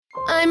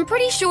I'm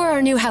pretty sure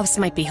our new house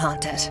might be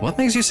haunted. What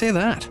makes you say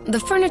that? The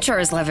furniture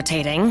is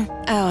levitating.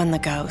 Oh, and the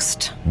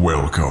ghost.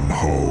 Welcome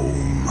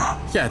home.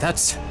 Yeah,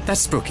 that's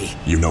spooky.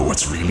 You know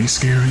what's really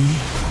scary?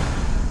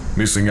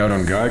 Missing out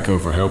on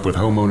Geico for help with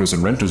homeowners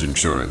and renters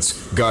insurance.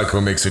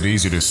 Geico makes it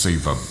easy to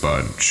save a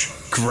bunch.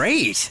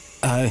 Great!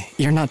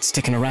 You're not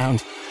sticking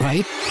around,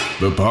 right?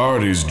 The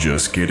party's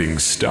just getting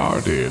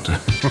started.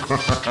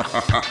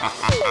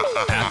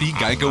 Happy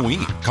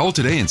Geico-week. Call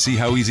today and see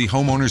how easy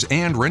homeowners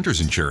and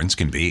renters insurance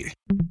can be.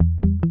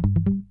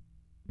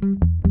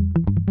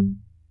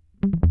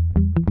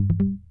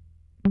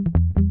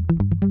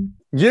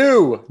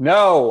 You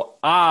know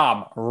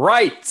I'm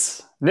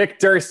right. Nick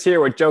Durst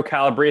here with Joe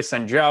Calabrese,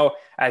 and Joe,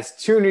 as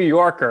two New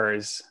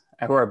Yorkers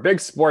who are big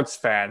sports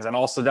fans and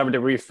also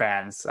WWE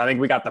fans, I think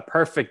we got the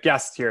perfect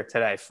guest here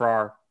today for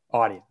our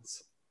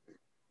audience.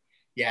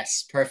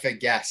 Yes,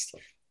 perfect guest.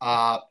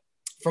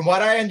 From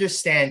what I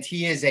understand,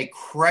 he is a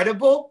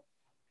credible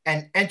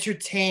and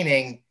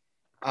entertaining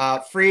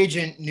free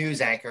agent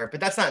news anchor, but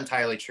that's not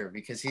entirely true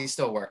because he's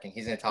still working.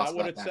 He's going to tell us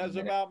about that. Is that what it says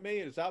about me?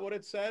 Is that what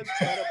it says?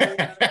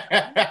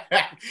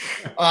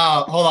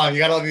 Hold on. You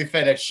got to let me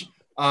finish.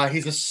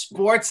 He's a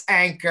sports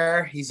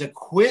anchor. He's a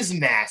quiz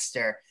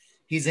master.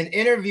 He's an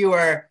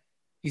interviewer.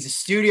 He's a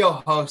studio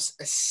host,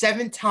 a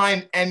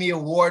 7-time Emmy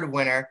Award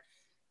winner,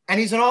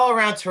 and he's an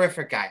all-around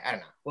terrific guy. I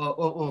don't know.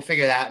 We'll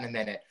figure that out in a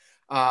minute.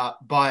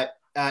 But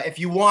if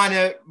you want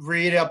to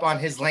read up on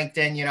his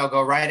LinkedIn,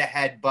 go right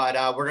ahead. But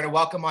we're going to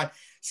welcome on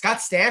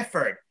Scott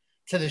Stanford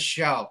to the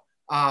show.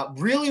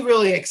 Really,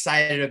 really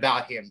excited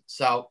about him.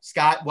 So,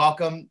 Scott,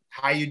 welcome.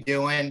 How you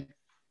doing?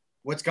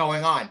 What's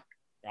going on?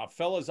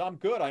 Fellas, I'm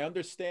good. I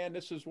understand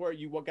this is where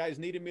you guys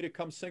needed me to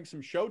come sing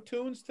some show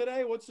tunes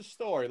today. What's the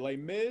story? Les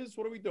Mis?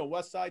 What are we doing?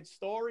 West Side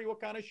Story? What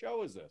kind of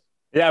show is this?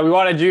 Yeah, we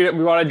wanted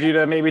you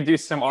to maybe do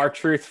some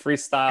R-Truth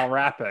freestyle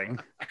rapping.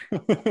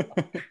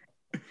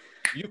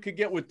 You could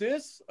get with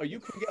this, or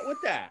you can get with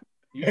that.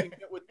 You can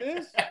get with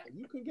this, or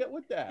you can get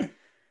with that.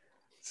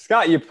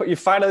 Scott, you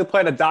finally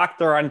played a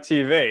doctor on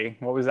TV.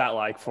 What was that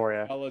like for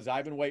you? Fellas,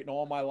 I've been waiting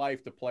all my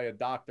life to play a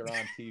doctor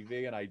on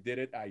TV, and I did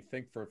it, I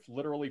think, for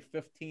literally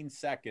 15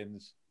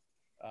 seconds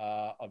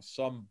of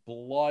some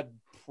blood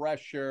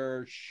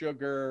pressure,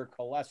 sugar,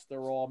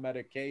 cholesterol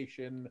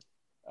medication.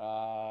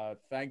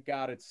 Thank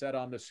God it said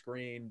on the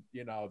screen,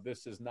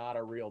 this is not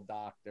a real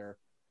doctor.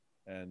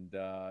 And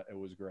it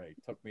was great.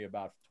 Took me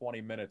about 20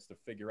 minutes to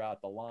figure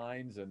out the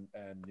lines. And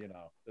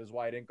this is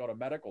why I didn't go to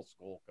medical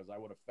school, because I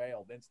would have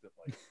failed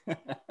instantly.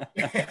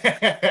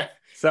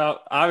 So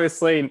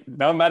obviously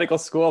no medical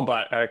school,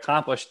 but an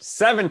accomplished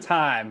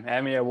 7-time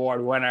Emmy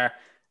Award winner.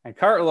 And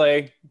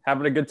currently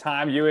having a good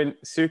time. You and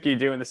Suki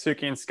doing the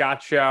Suki and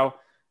Scott show.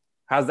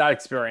 How's that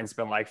experience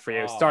been like for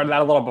you? Started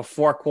out a little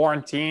before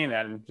quarantine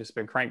and just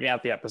been cranking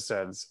out the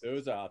episodes. It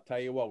was, I'll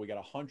tell you what, we got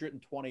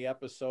 120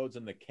 episodes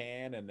in the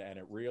can, and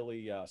it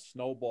really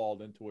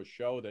snowballed into a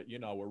show that,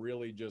 we're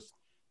really just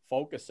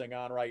focusing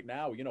on right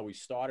now. We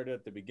started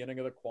at the beginning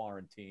of the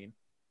quarantine.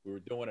 We were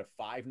doing it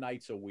 5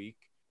 nights a week.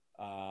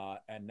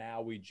 And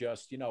now we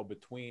just,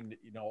 between,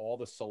 all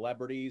the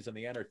celebrities and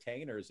the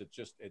entertainers,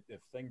 the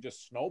thing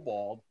just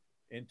snowballed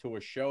into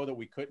a show that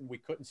we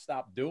couldn't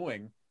stop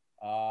doing.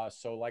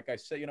 So like I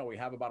said, we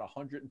have about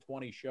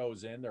 120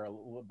 shows in. They're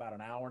about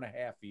an hour and a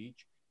half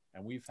each.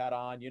 And we've had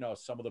on,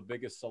 some of the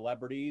biggest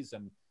celebrities.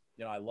 And,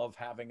 I love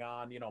having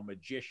on,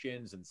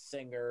 magicians and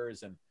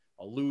singers and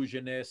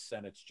illusionists.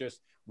 And it's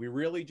just, we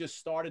really just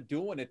started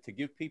doing it to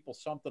give people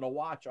something to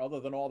watch other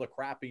than all the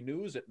crappy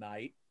news at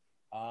night.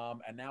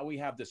 And now we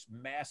have this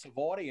massive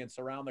audience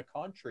around the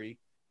country.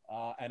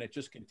 And it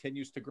just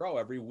continues to grow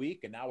every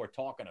week. And now we're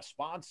talking to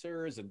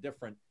sponsors and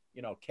different,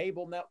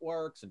 cable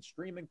networks and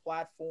streaming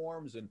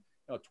platforms. And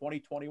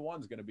 2021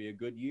 is going to be a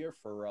good year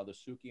for the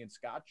Suki and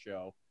Scott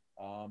show.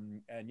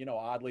 And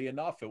oddly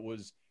enough, it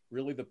was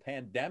really the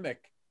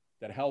pandemic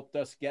that helped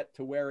us get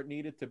to where it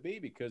needed to be,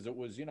 because it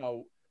was,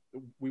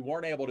 we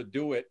weren't able to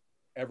do it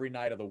every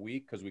night of the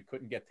week because we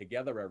couldn't get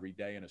together every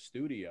day in a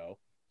studio.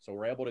 So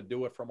we're able to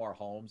do it from our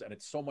homes, and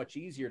it's so much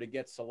easier to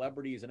get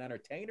celebrities and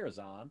entertainers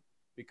on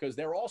because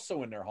they're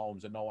also in their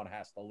homes and no one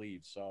has to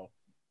leave. So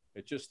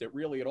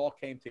it all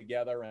came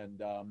together.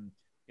 And,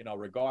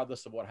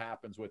 regardless of what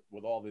happens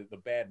with all the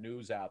bad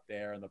news out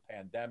there and the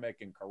pandemic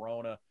and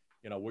Corona,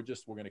 we're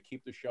going to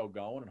keep the show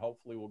going, and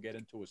hopefully we'll get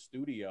into a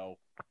studio,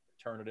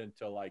 turn it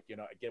into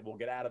we'll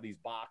get out of these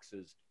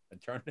boxes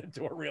and turn it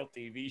into a real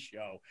TV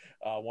show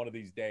one of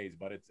these days.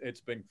 But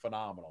it's been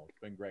phenomenal. It's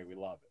been great. We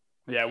love it.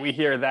 Yeah, we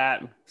hear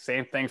that.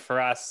 Same thing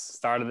for us.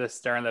 Started this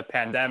during the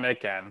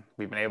pandemic, and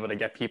we've been able to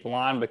get people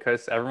on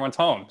because everyone's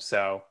home.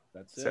 So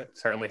that's it.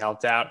 Certainly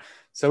helped out.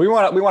 So we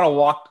want to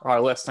walk our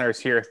listeners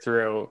here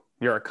through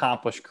your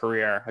accomplished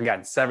career.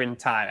 Again,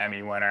 7-time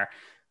Emmy winner.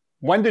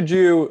 When did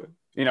you,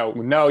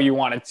 know you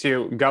wanted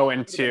to go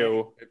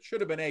into? It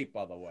should have been 8,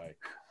 by the way.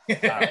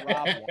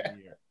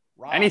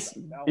 Rob, And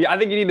I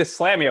think you need a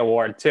Slammy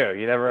award too.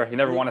 You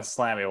never won a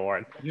Slammy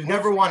award. You've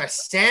never won a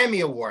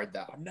Sammy award,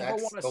 though. I've never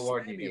won a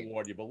Slammy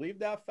award. You believe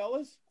that,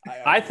 fellas?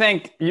 I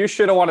think you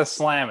should have won a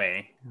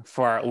Slammy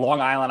for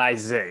Long Island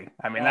IZ.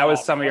 I mean, that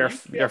was some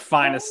of your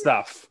finest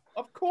stuff.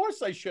 Of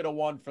course I should have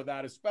won for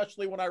that,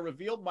 especially when I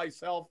revealed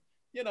myself,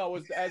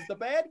 as the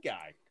bad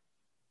guy.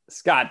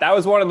 Scott, that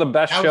was one of the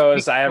best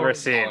shows I ever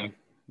seen.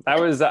 That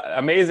was an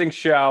amazing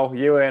show.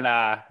 You and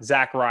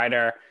Zack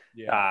Ryder,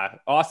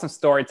 awesome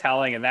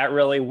storytelling, and that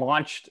really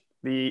launched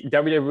the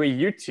WWE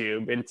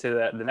YouTube into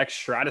the next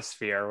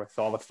stratosphere with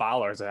all the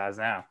followers it has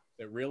now.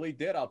 It really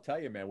did. I'll tell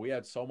you, man, we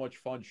had so much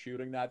fun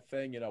shooting that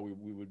thing.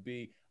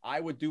 I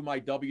would do my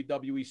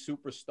WWE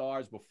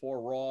superstars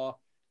before Raw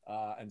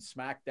and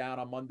SmackDown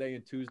on Monday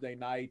and Tuesday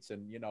nights.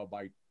 And,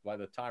 by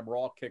the time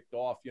Raw kicked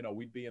off,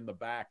 we'd be in the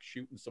back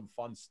shooting some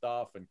fun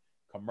stuff and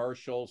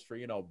commercials for,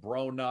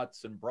 Bro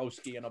Nuts and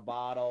Broski in a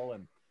Bottle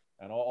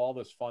and all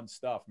this fun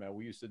stuff, man.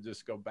 We used to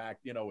just go back,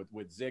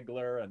 with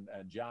Ziggler and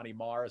Johnny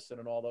Morrison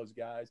and all those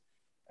guys.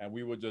 And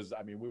we would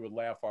we would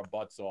laugh our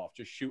butts off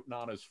just shooting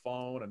on his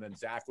phone. And then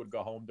Zach would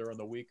go home during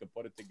the week and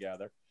put it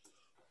together.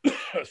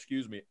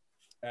 Excuse me.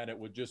 And it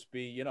would just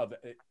be,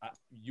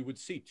 you would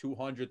see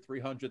 200,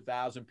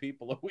 300,000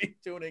 people a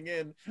week tuning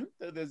in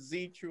to the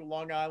Z True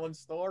Long Island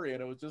story.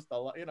 And it was just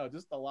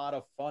a lot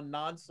of fun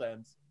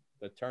nonsense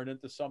that turned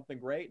into something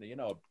great.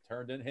 And,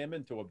 turned him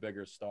into a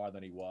bigger star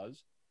than he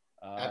was.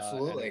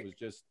 Absolutely. And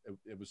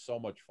it was so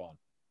much fun.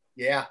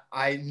 Yeah.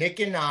 Nick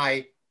and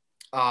I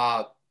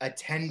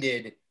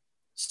attended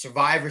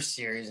Survivor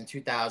Series in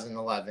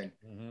 2011.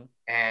 Mm-hmm.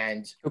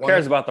 And who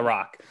cares about The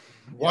Rock?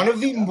 One of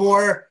the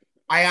more,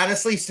 I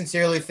honestly,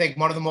 sincerely think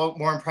one of the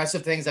more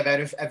impressive things I've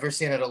ever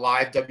seen at a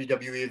live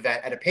WWE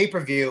event, at a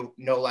pay-per-view,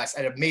 no less,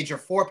 at a major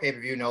 4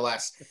 pay-per-view, no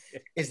less,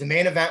 is the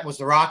main event was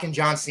The Rock and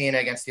John Cena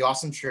against The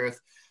Awesome Truth.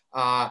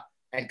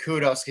 And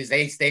kudos, because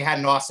they had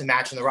an awesome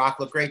match, and The Rock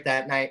looked great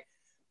that night.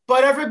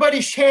 But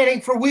everybody's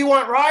chanting for We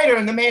Want Ryder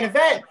in the main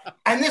event.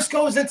 And this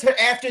goes into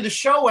after the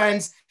show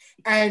ends,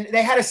 and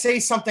they had to say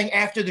something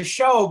after the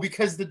show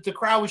because the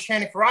crowd was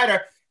chanting for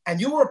Ryder,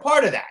 and you were a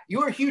part of that. You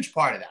were a huge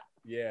part of that.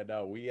 Yeah,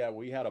 no, we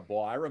had a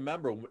ball. I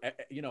remember,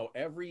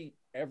 every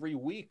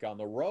week on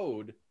the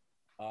road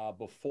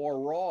before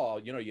Raw,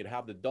 you'd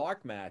have the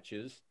dark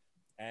matches,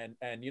 and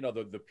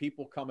the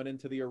people coming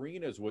into the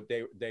arenas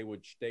they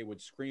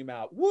would scream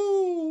out,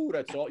 "Woo!"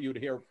 That's all you'd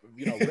hear,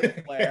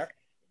 Ric Flair,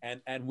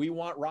 and We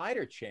Want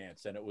Ryder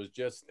chants, and it was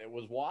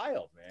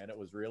wild, man. It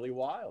was really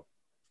wild.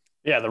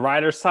 Yeah, the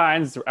Ryder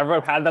signs,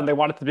 everyone had them. They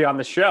wanted to be on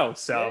the show.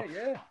 So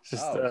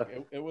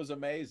it was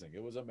amazing.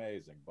 It was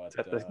amazing. But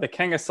the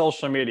king of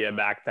social media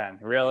back then,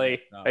 really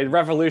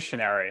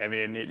revolutionary. I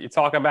mean, you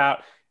talk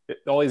about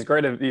all these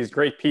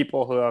great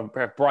people who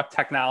have brought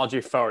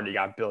technology forward. You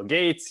got Bill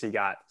Gates, you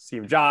got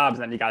Steve Jobs,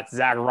 and then you got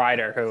Zack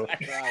Ryder, who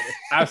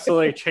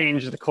absolutely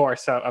changed the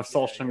course of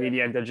social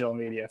media and digital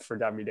media for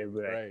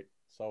WWE. Right.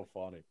 So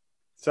funny.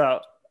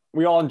 So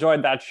we all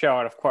enjoyed that show.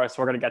 And of course,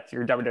 we're going to get to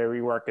your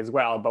WWE work as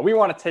well. But we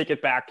want to take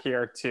it back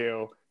here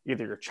to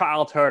either your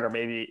childhood or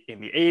maybe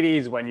in the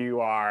 80s when you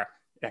are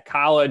at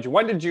college.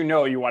 When did you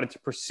know you wanted to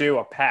pursue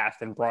a path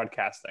in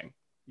broadcasting?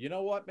 You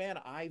know what, man?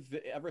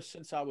 Ever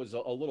since I was a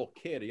little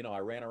kid, I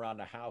ran around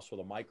the house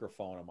with a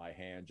microphone in my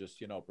hand,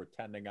 just,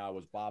 pretending I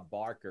was Bob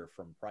Barker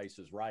from Price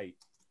is Right.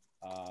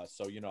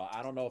 So,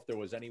 I don't know if there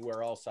was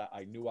anywhere else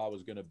I knew I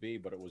was going to be,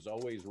 but it was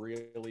always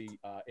really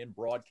in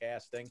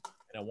broadcasting.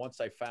 And then once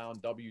I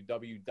found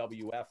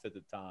WWF at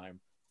the time,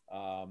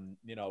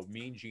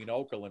 Mean Gene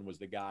Okerlund was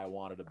the guy I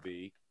wanted to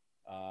be.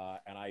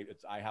 And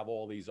I have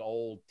all these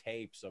old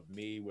tapes of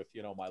me with,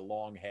 my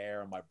long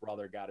hair, and my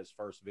brother got his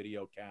first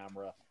video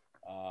camera.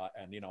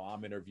 And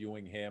I'm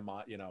interviewing him,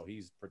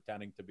 he's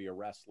pretending to be a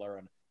wrestler,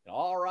 and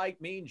all right,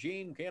 Mean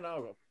Gene,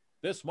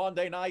 this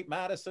Monday night,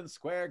 Madison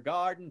Square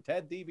Garden,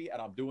 Ted DiBiase, and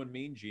I'm doing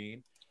Mean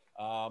Gene.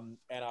 And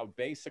I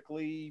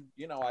basically,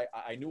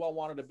 I knew I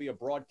wanted to be a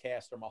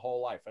broadcaster my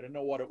whole life. I didn't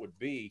know what it would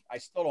be. I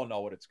still don't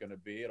know what it's going to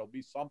be. It'll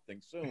be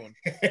something soon.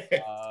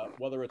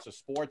 Whether it's a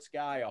sports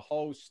guy, a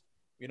host,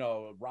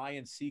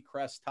 Ryan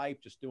Seacrest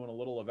type, just doing a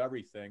little of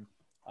everything.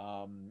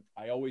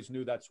 I always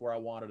knew that's where I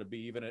wanted to be.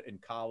 Even in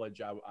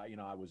college, I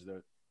was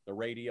the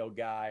radio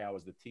guy. I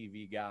was the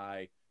TV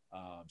guy.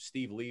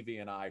 Steve Levy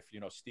and I,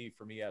 Steve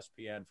from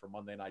ESPN for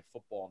Monday Night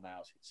Football now.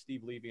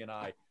 Steve Levy and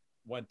I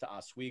went to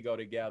Oswego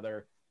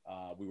together.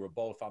 We were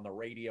both on the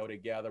radio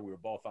together. We were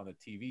both on the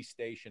TV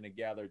station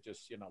together,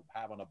 just,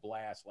 having a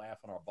blast,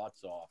 laughing our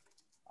butts off.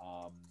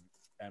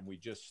 And we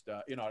just,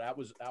 that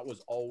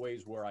was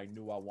always where I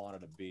knew I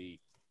wanted to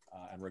be.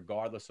 And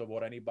regardless of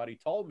what anybody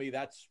told me,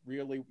 that's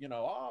really,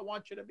 I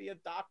want you to be a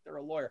doctor,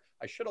 a lawyer.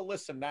 I should have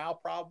listened now,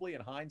 probably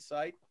in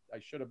hindsight. I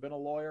should have been a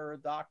lawyer or a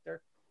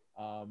doctor.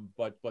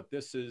 But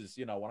this is,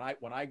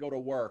 when I go to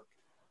work,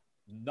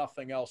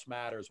 nothing else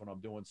matters when I'm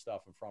doing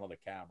stuff in front of the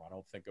camera. I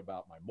don't think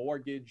about my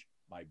mortgage,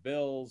 my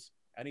bills,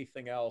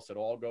 anything else. It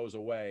all goes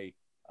away,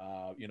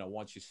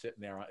 once you're sitting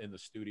there in the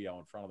studio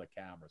in front of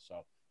the camera.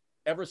 So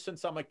ever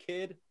since I'm a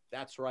kid,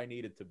 that's where I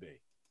needed to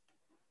be.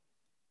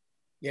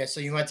 Yeah,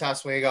 so you went to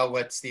Oswego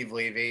with Steve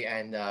Levy,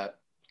 and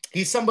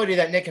he's somebody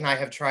that Nick and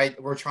I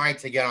we're trying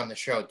to get on the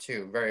show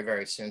too very,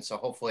 very soon. So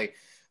hopefully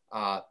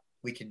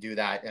we could do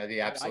that. It'd be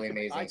absolutely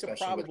amazing,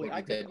 especially with what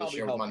you did this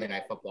year with Monday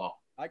Night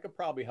Football. I could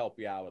probably help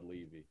you out with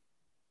Levy.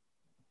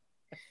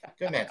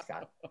 Good man,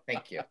 Scott.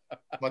 Thank you.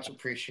 Much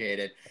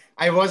appreciated.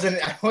 I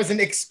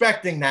wasn't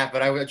expecting that,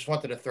 but I just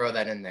wanted to throw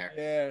that in there.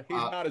 Yeah,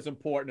 he's not as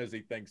important as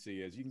he thinks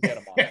he is. You can get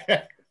him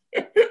on.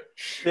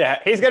 Yeah,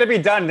 he's going to be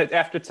done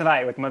after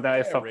tonight with Monday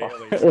Night Football.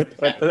 Really. with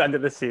the end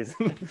of the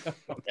season.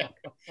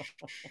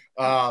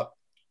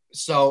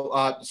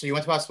 So you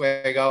went to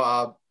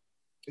Oswego.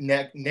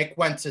 Nick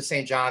went to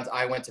St. John's.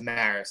 I went to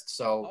Marist.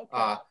 So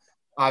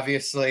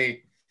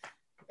obviously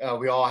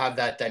we all have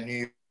that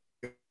New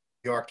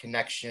York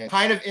connection. What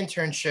kind of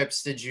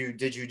internships did you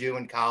do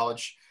in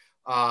college?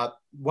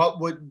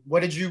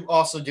 What did you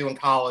also do in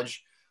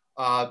college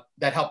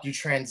that helped you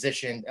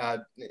transition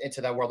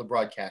into that world of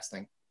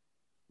broadcasting?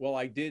 Well,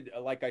 I did,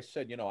 like I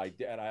said, I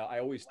did. I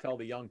always tell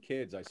the young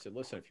kids, I said,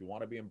 listen, if you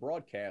want to be in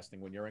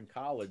broadcasting when you're in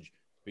college,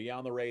 be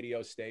on the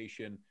radio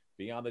station,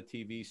 be on the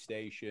TV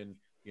station,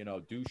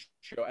 do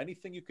show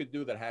anything you could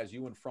do that has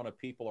you in front of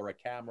people or a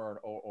camera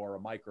or a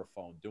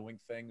microphone doing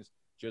things.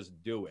 Just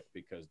do it,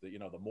 because the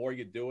more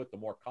you do it, the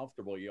more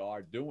comfortable you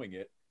are doing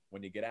it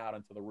when you get out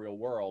into the real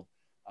world.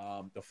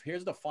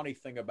 Here's the funny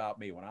thing about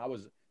me. When I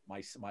was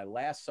my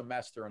last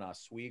semester in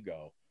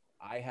Oswego,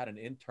 I had an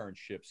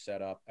internship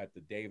set up at the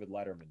David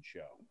Letterman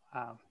show.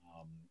 Wow.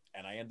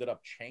 And I ended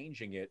up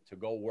changing it to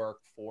go work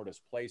for this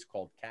place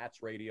called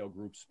Katz Radio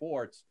Group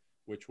Sports,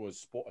 which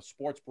was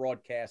sports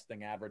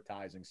broadcasting,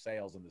 advertising,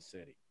 sales in the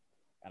city.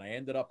 And I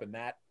ended up in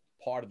that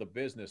part of the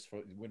business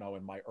for,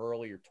 in my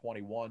earlier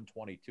 21,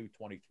 22,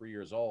 23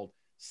 years old,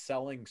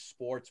 selling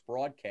sports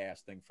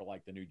broadcasting for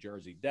like the New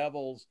Jersey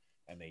Devils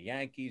and the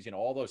Yankees,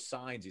 all those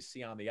signs you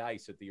see on the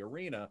ice at the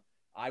arena.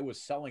 I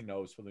was selling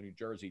those for the New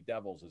Jersey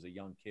Devils as a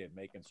young kid,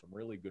 making some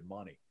really good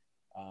money,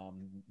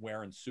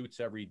 wearing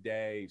suits every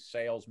day,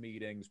 sales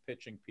meetings,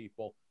 pitching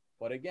people.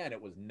 But again, it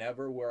was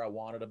never where I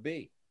wanted to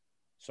be.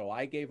 So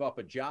I gave up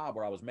a job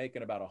where I was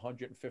making about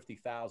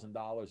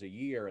 $150,000 a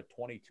year at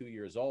 22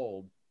 years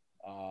old.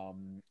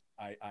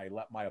 I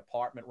let my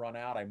apartment run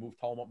out. I moved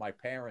home with my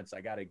parents.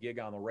 I got a gig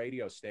on the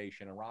radio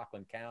station in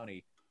Rockland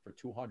County for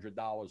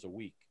 $200 a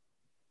week,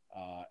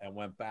 and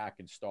went back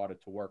and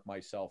started to work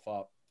myself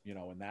up,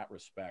 in that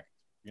respect,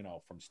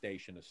 from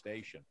station to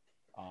station.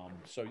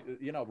 So,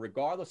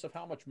 regardless of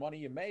how much money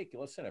you make,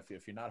 listen,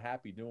 if you're not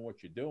happy doing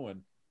what you're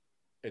doing,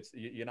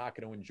 you're not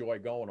going to enjoy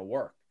going to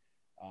work.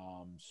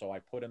 So I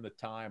put in the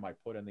time, I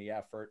put in the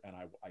effort, and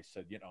I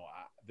said,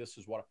 this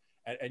is what,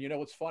 and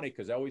it's funny,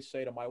 because I always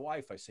say to my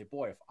wife, I say,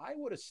 boy, if I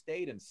would have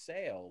stayed in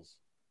sales,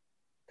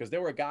 because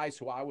there were guys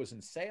who I was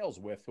in sales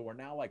with who are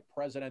now like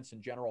presidents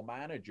and general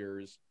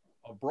managers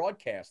of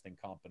broadcasting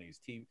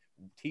companies,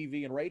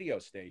 TV and radio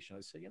stations.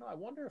 I said, I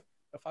wonder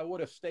if I would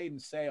have stayed in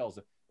sales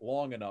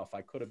long enough,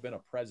 I could have been a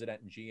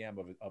president and GM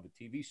of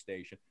a TV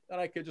station, then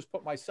I could just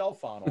put my cell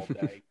phone all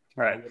day.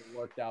 Right. It would have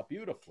worked out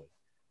beautifully.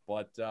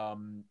 But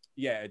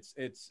yeah,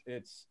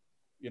 it's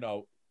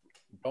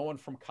going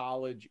from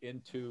college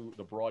into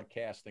the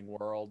broadcasting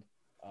world.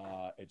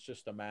 It's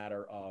just a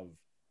matter of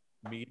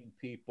meeting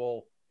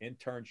people,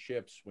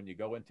 internships. When you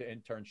go into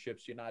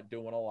internships, you're not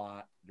doing a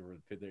lot.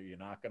 You're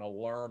not going to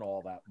learn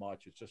all that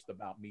much. It's just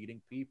about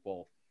meeting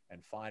people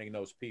and finding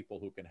those people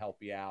who can help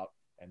you out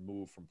and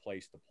move from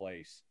place to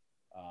place.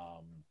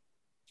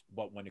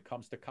 But when it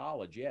comes to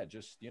college, yeah,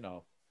 just,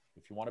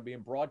 if you want to be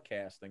in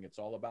broadcasting, it's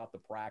all about the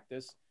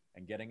practice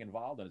and getting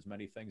involved in as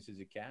many things as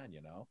you can,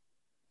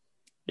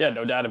 Yeah,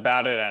 no doubt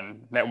about it.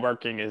 And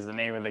networking is the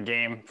name of the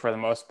game for the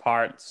most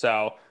part.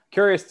 So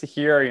curious to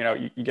hear,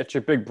 you get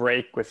your big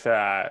break with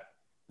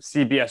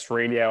CBS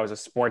Radio as a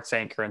sports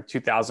anchor in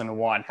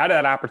 2001. How did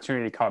that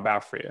opportunity come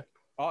about for you?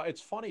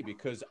 It's funny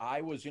because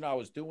I was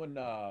doing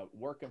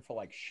working for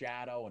like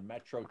Shadow and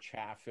Metro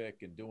Traffic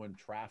and doing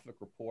traffic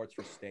reports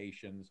for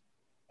stations.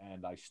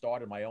 And I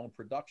started my own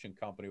production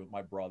company with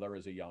my brother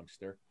as a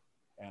youngster.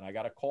 And I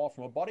got a call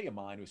from a buddy of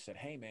mine who said,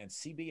 hey, man,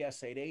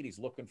 CBS 880 is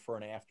looking for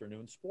an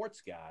afternoon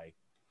sports guy.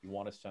 You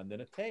want to send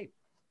in a tape?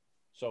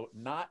 So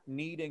not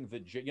needing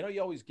the –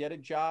 you always get a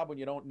job when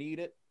you don't need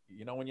it.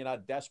 When you're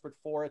not desperate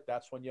for it,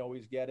 that's when you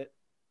always get it.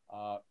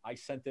 I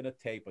sent in a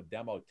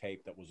demo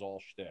tape that was all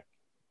shtick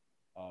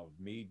of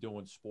me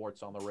doing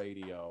sports on the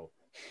radio,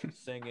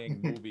 singing,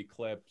 movie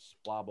clips,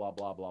 blah, blah,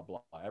 blah, blah,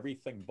 blah.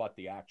 Everything but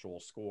the actual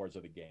scores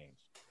of the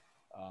games.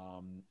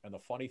 And the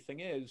funny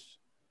thing is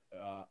 –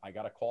 I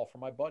got a call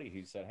from my buddy.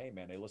 He said, hey,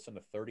 man, they listened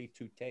to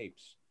 32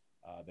 tapes.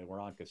 They were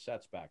on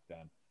cassettes back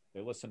then. They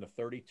listened to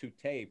 32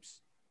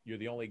 tapes. You're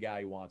the only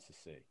guy he wants to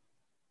see.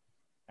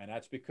 And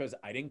that's because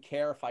I didn't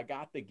care if I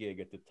got the gig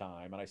at the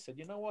time. And I said,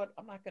 you know what?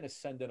 I'm not going to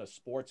send in a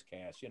sports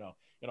cast.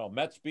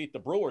 Mets beat the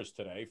Brewers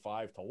today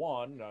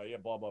 5-1. Yeah,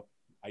 blah, blah.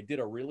 I did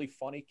a really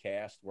funny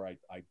cast where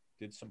I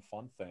did some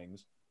fun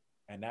things.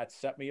 And that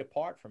set me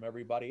apart from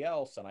everybody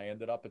else. And I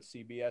ended up at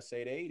CBS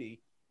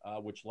 880,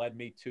 which led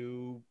me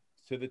to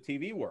the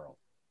TV world.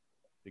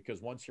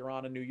 because once you're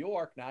on in New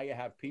York, now you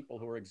have people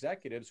who are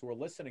executives who are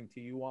listening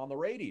to you on the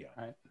radio.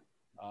 Right.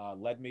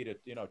 Led me to,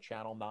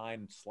 Channel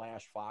 9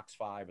 / Fox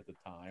 5 at the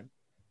time,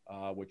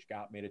 which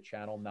got me to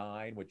Channel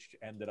 9, which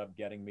ended up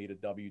getting me to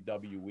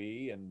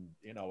WWE. And,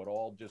 it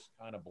all just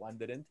kind of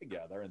blended in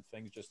together, and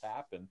things just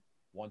happen.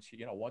 Once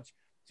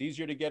it's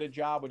easier to get a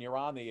job when you're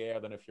on the air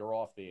than if you're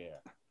off the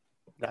air.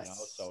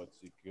 So it's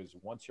because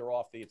once you're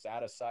off it's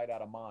out of sight,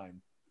 out of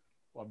mind.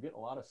 Well, I'm getting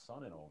a lot of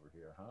sun in over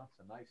here, huh? It's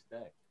a nice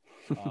day.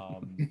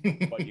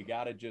 But you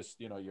got to just,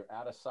 you're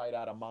out of sight,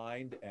 out of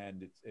mind.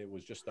 And it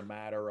was just a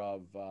matter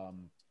of,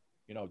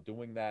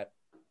 doing that,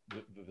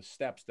 the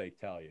steps they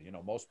tell you.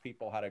 Most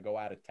people had to go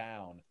out of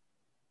town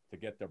to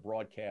get their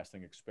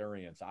broadcasting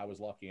experience. I was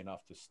lucky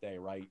enough to stay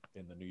right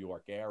in the New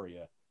York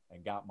area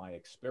and got my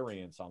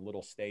experience on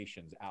little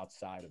stations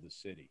outside of the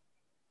city,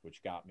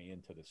 which got me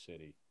into the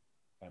city.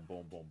 And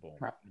boom, boom, boom.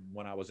 Right.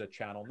 When I was at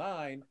Channel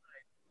 9,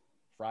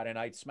 Friday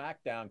Night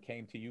SmackDown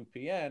came to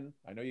UPN.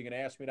 I know you're going to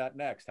ask me that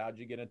next. How'd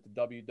you get into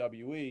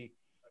WWE?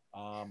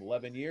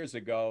 11 years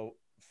ago,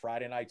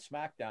 Friday Night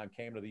SmackDown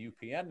came to the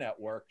UPN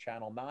network.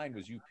 Channel 9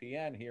 was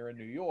UPN here in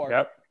New York.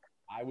 Yep.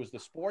 I was the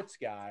sports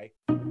guy.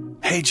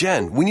 Hey,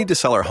 Jen, we need to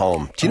sell our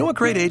home. Do you know a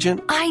great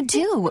agent? I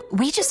do.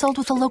 We just sold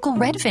with a local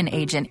Redfin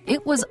agent.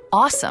 It was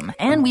awesome.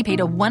 And we paid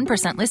a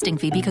 1% listing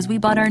fee because we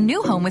bought our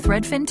new home with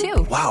Redfin,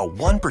 too. Wow,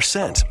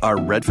 1%. Are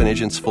Redfin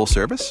agents full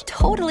service?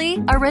 Totally.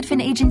 Our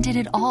Redfin agent did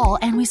it all,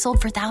 and we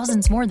sold for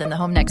thousands more than the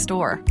home next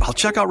door. I'll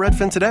check out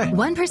Redfin today.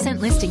 1%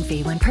 listing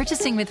fee when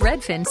purchasing with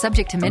Redfin,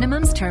 subject to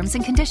minimums, terms,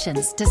 and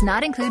conditions. Does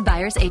not include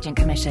buyer's agent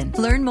commission.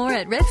 Learn more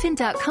at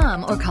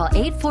redfin.com or call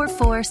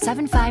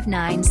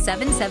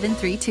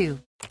 844-759-7732.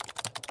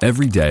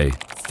 Every day,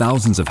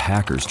 thousands of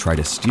hackers try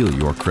to steal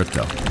your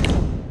crypto.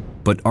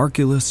 But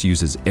Arculus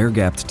uses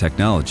air-gapped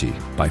technology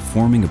by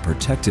forming a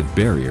protective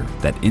barrier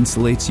that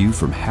insulates you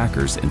from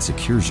hackers and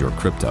secures your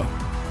crypto.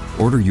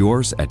 Order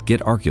yours at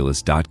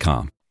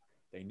getarculus.com.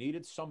 They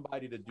needed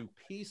somebody to do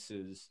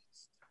pieces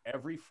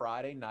every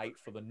Friday night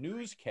for the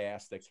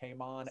newscast that came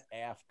on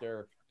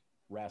after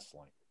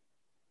wrestling.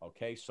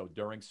 Okay, so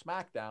during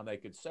SmackDown, they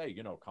could say,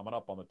 coming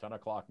up on the 10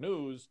 o'clock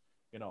news,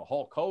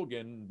 Hulk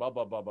Hogan, blah,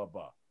 blah, blah, blah,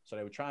 blah. So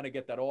they were trying to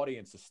get that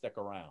audience to stick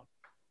around.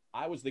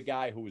 I was the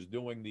guy who was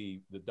doing the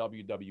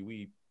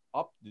WWE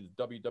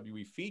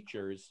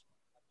features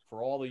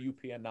for all the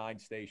UPN 9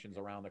 stations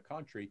around the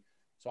country.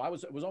 So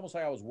it was almost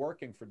like I was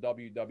working for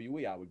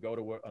WWE. I would go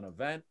to an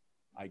event,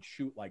 I'd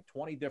shoot like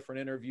 20 different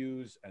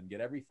interviews and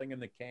get everything in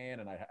the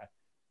can. And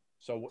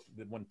so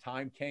when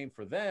time came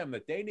for them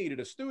that they needed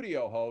a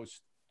studio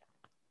host,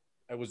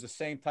 it was the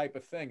same type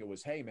of thing. It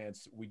was, hey man,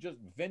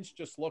 Vince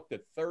just looked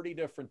at 30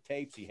 different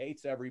tapes. He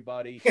hates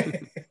everybody.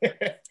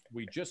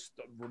 We just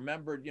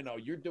remembered,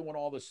 you're doing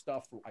all this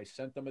stuff. I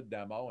sent them a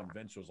demo and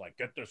Vince was like,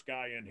 get this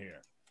guy in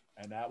here.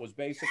 And that was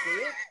basically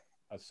it.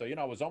 So, it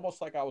was almost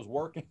like I was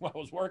working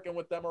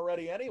with them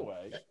already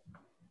anyway.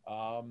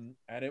 And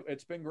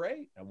it's been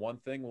great. And one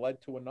thing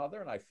led to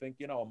another. And I think,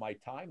 in my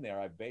time there,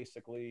 I've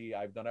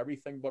done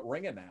everything but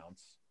ring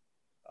announce.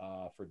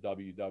 For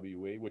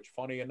WWE, which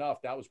funny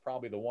enough, that was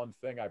probably the one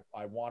thing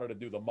I wanted to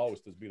do the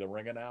most, is be the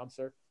ring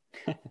announcer,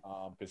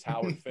 because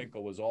Howard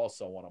Finkel was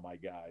also one of my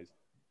guys.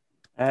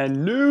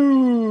 And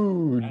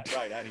nude.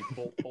 Right, and he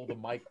pulled the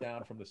mic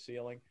down from the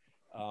ceiling.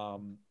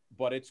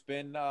 But it's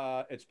been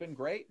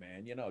great,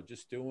 man.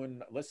 Just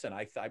doing. Listen,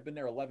 I've been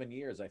there 11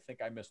 years. I think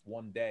I missed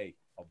one day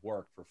of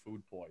work for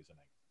food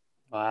poisoning.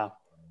 Wow.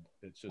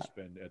 It's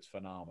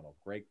phenomenal.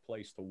 Great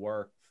place to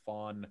work,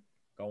 fun.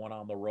 Going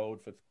on the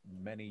road for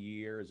many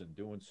years and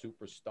doing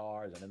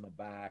superstars and in the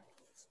back.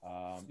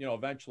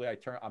 Eventually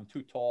I'm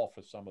too tall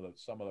for some of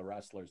the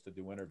wrestlers to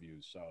do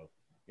interviews. So,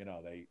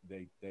 they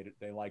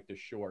like the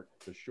short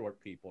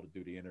people to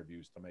do the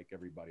interviews to make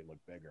everybody look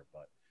bigger.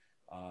 But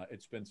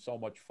it's been so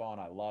much fun.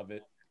 I love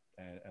it.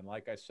 And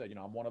like I said,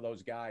 I'm one of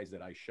those guys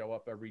that I show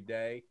up every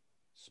day,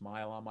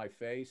 smile on my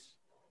face,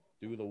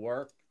 do the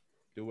work,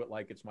 do it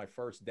like it's my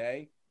first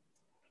day.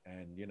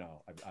 And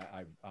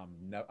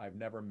I've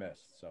never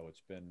missed, so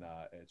it's been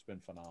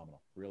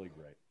phenomenal, really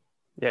great.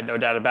 Yeah, no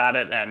doubt about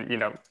it. And you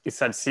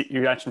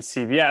mentioned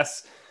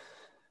CBS.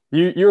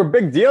 You're a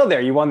big deal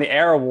there. You won the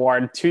Air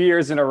Award 2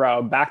 years in a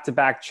row,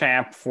 back-to-back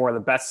champ for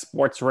the best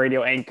sports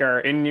radio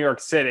anchor in New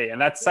York City,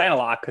 and that's saying a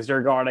lot because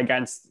you're going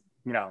against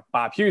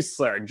Bob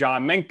Husler,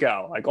 John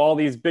Minko, like all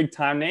these big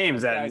time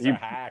names, and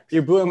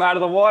you blew them out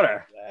of the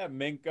water. Yeah,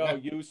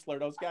 Minko, Husler,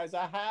 those guys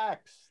are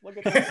hacks. Look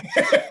at them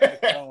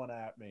throwing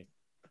at me.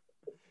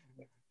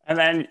 And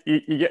then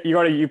you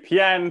go to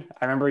UPN.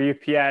 I remember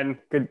UPN,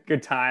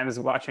 good times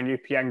watching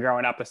UPN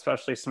growing up,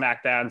 especially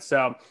SmackDown.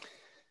 So,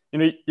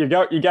 you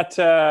get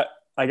to,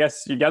 I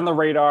guess you get on the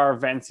radar.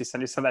 Vince, you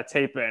send that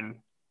tape in.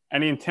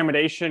 Any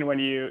intimidation when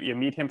you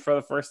meet him for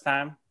the first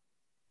time?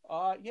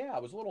 Yeah, I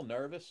was a little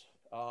nervous.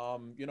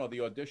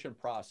 The audition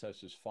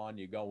process is fun.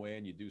 You go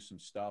in, you do some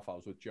stuff. I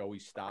was with Joey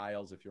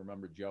Styles, if you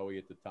remember Joey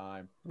at the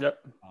time. Yep.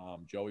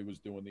 Joey was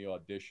doing the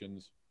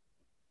auditions.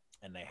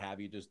 And they have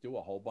you just do a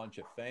whole bunch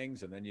of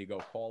things, and then you go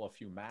call a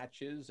few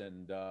matches,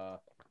 and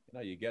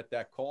you get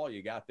that call,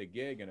 you got the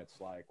gig, and it's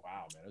like,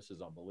 wow, man, this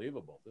is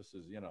unbelievable. This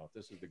is,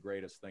 this is the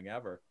greatest thing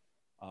ever.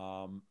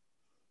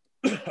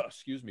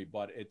 Excuse me,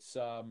 but it's,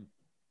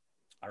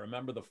 I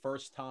remember the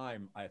first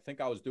time, I think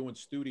I was doing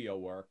studio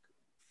work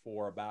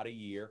for about a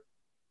year.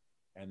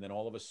 And then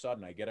all of a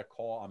sudden I get a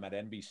call. I'm at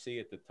NBC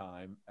at the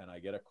time, and I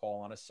get a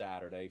call on a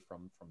Saturday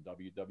from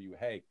WWE.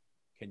 Hey,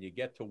 can you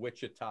get to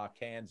Wichita,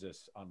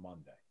 Kansas on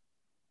Monday?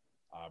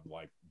 I'm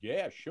like,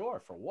 yeah,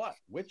 sure. For what?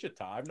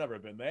 Wichita? I've never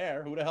been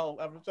there. Who the hell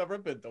has ever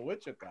been to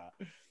Wichita?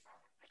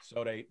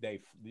 So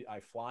I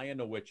fly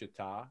into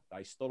Wichita.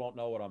 I still don't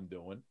know what I'm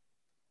doing.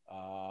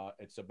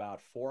 It's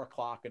about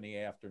 4:00 in the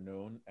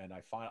afternoon, and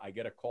I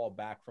get a call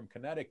back from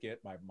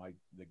Connecticut.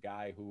 The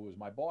guy who was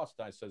my boss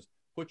says,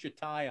 put your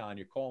tie on.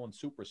 You're calling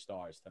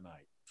Superstars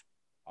tonight.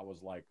 I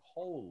was like,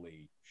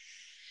 holy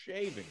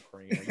shaving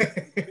cream.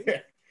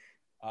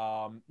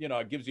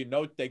 It gives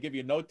you they give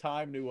you no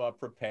time to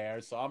prepare.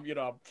 So I'm,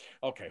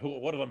 okay,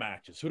 what are the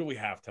matches? Who do we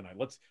have tonight?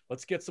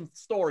 Let's get some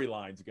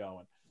storylines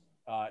going.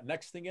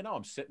 Next thing you know,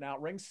 I'm sitting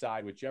out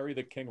ringside with Jerry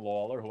the King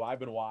Lawler, who I've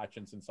been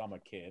watching since I'm a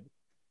kid.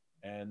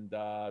 And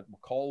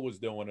Cole was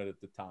doing it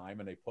at the time,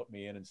 and they put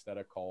me in instead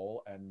of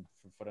Cole. And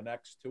for the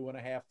next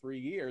 2.5, 3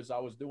 years, I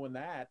was doing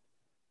that,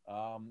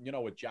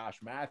 with Josh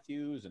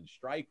Matthews and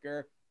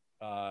Stryker.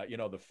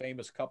 The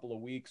famous couple of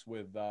weeks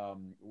with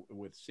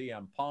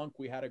CM Punk.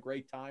 We had a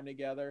great time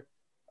together.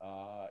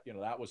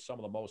 That was some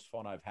of the most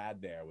fun I've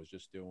had there, was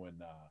just doing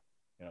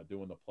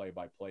the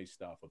play-by-play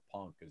stuff with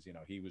Punk, because,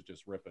 he was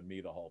just ripping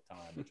me the whole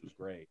time, which was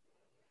great.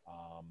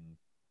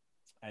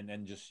 And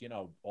then just,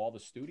 all the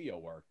studio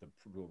work,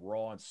 the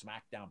Raw and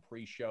SmackDown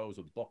pre-shows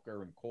with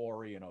Booker and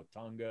Corey and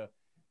Otunga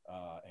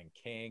and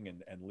King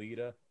and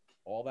Lita.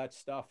 All that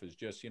stuff is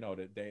just,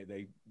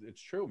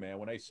 it's true, man.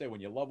 When they say,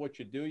 when you love what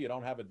you do, you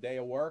don't have a day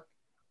of work.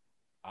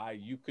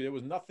 There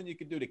was nothing you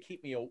could do to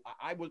keep me.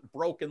 I was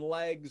broken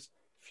legs,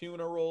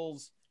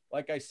 funerals.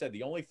 Like I said,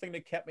 the only thing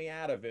that kept me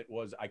out of it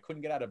was I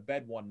couldn't get out of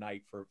bed one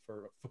night for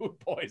food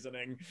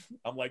poisoning.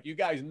 I'm like, you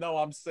guys know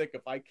I'm sick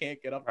if I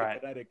can't get up to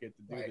Connecticut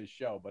to do this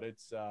show. But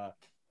it's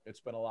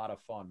been a lot of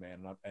fun,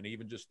 man. And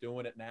even just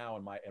doing it now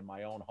in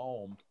my own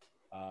home,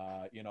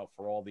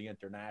 for all the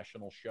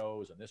international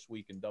shows and this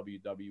week in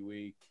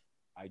WWE,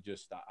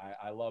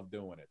 I love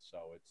doing it.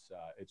 So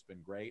it's been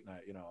great, and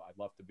I'd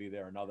love to be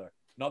there another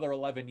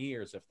 11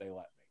 years if they let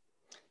me.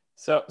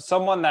 So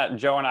someone that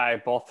Joe and I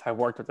both have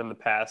worked with in the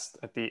past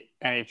at the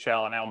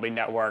NHL and MLB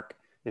Network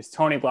is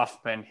Tony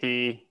Bluffman.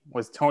 He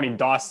was Tony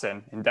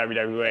Dawson in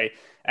WWE,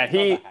 and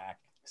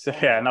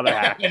another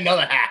hack.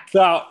 Another hack.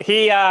 So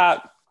he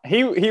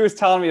was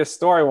telling me a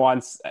story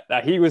once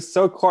that he was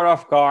so caught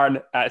off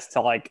guard as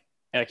to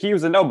he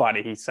was a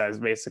nobody, he says,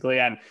 basically,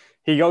 and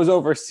he goes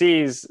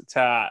overseas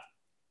to,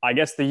 I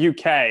guess, the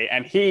UK,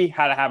 and he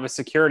had to have a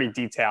security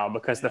detail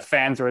because the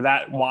fans were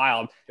that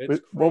wild.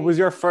 What was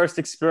your first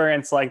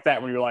experience like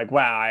that, when you were like,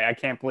 wow, I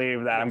can't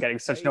believe that I'm getting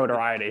such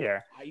notoriety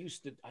here? I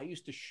used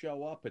to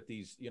show up at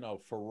these,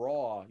 for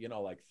Raw,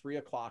 like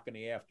 3:00 in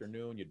the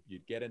afternoon.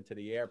 You'd get into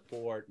the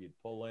airport, you'd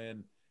pull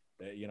in,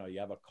 you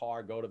have a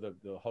car, go to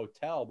the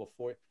hotel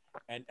before,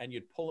 and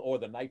you'd pull, or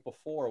the night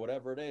before,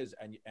 whatever it is,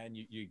 and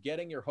you're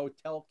getting your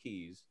hotel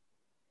keys.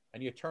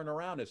 And you turn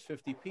around, there's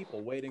 50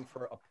 people waiting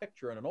for a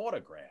picture and an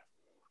autograph.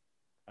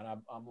 And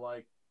I'm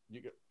like,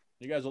 you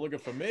guys are looking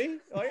for me?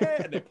 Oh,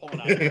 yeah. And they're pulling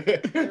out a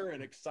picture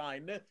and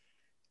signed it.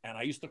 And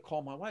I used to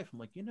call my wife. I'm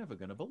like, you're never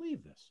going to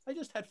believe this. I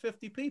just had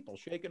 50 people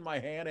shaking my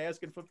hand,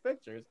 asking for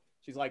pictures.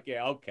 She's like,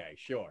 yeah, okay,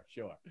 sure.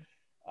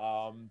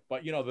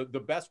 But,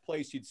 the best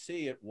place you'd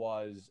see it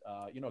was,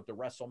 at the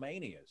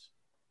WrestleManias.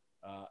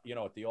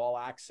 At the All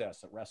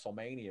Access at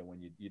WrestleMania, when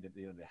you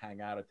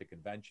hang out at the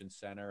convention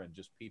center, and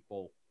just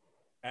people.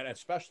 And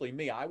especially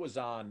me, I was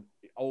on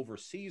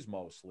overseas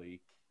mostly,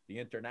 the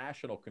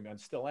international,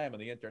 and still am in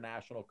the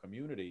international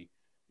community,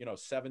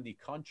 70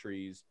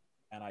 countries.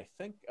 And I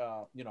think,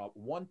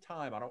 one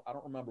time, I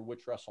don't remember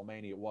which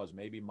WrestleMania it was,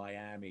 maybe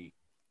Miami,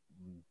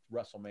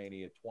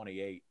 WrestleMania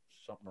 28,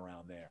 something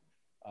around there.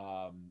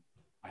 I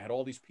had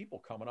all these people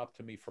coming up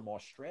to me from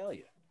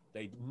Australia.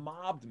 They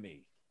mobbed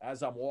me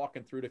as I'm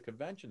walking through the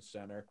convention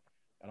center.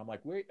 And I'm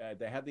like,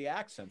 they had the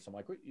accents. I'm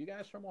like, you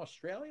guys from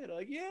Australia? They're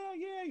like, yeah.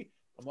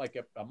 I'm like,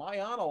 am I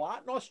on a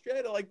lot in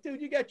Australia? They're like,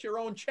 dude, you got your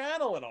own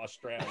channel in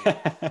Australia.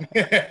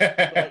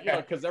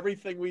 So, because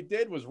everything we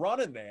did was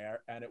running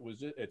there, and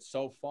it's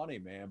so funny,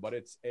 man. But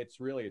it's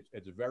really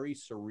very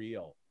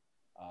surreal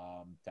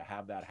to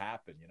have that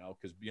happen,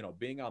 because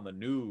being on the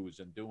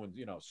news and doing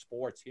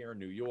sports here in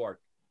New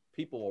York,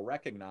 people will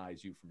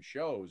recognize you from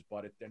shows,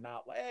 but they're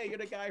not like, hey, you're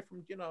the guy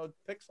from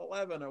Pix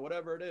 11 or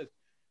whatever it is.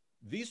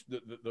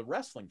 The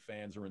wrestling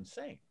fans are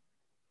insane.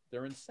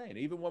 They're insane.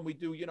 Even when we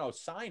do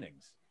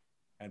signings.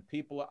 And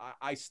people,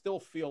 I still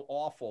feel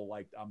awful,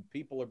 like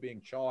people are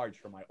being charged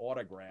for my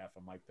autograph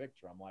and my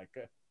picture. I'm like,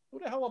 who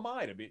the hell am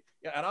I to be?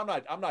 Yeah, and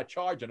I'm not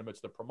charging them.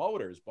 It's the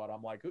promoters, but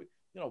I'm like,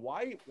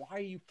 why are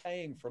you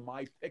paying for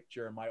my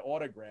picture and my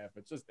autograph?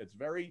 It's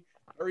very,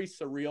 very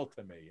surreal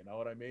to me. You know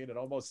what I mean?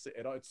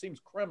 It seems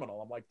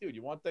criminal. I'm like, dude,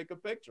 you want to take a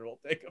picture? We'll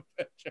take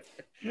a picture.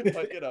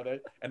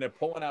 But, and they're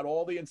pulling out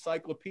all the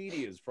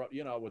encyclopedias from,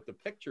 with the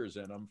pictures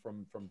in them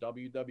from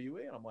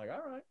WWE. And I'm like,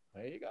 all right,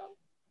 there you go.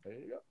 There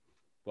you go.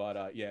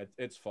 But, yeah,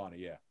 it's funny.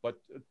 Yeah. But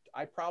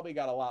I probably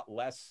got a lot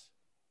less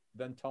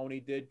than Tony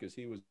did because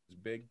he was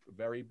big,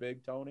 very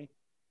big, Tony.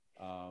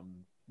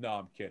 No,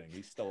 I'm kidding.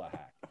 He's still a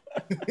hack.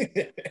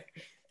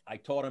 I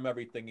taught him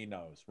everything he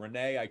knows.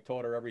 Renee, I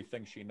taught her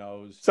everything she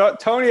knows. So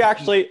Tony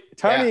actually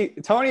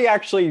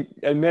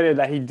admitted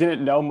that he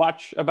didn't know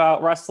much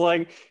about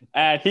wrestling,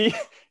 and he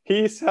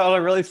told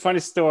a really funny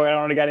story. I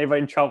don't want to get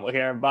anybody in trouble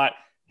here, but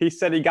he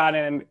said he got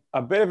in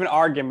a bit of an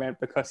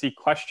argument because he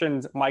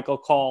questioned Michael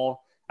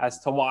Cole as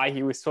to why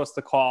he was supposed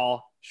to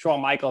call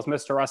Shawn Michaels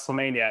Mr.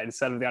 WrestleMania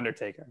instead of The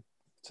Undertaker.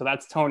 So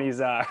that's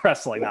Tony's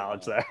wrestling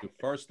knowledge there.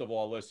 First of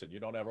all, listen, you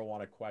don't ever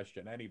want to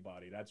question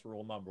anybody. That's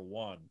rule number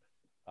one.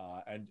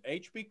 And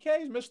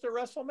HBK is Mr.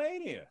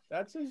 WrestleMania.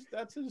 That's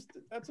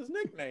his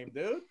nickname,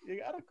 dude.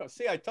 You gotta go.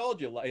 See, I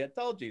told you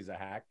he's a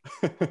hack.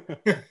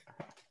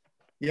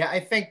 Yeah,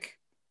 I think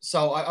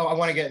so. I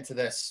want to get into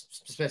this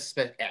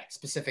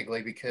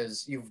specifically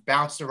because you've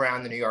bounced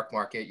around the New York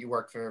market. You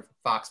worked for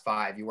Fox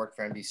 5. You worked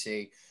for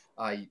NBC.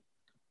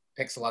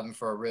 Pix 11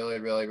 for a really,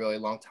 really, really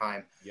long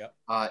time. Yep.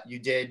 You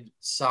did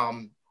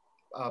some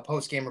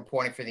post-game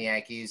reporting for the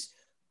Yankees.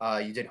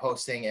 You did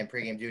hosting and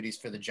pregame duties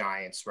for the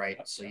Giants, right?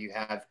 Yep. So you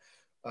have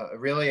a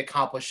really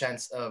accomplished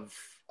sense of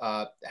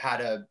how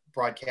to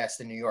broadcast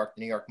in New York,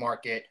 the New York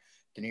market,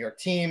 the New York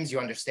teams. You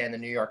understand the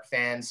New York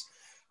fans.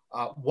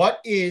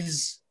 What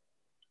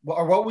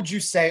would you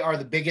say are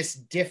the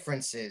biggest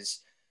differences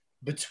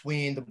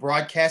between the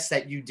broadcasts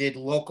that you did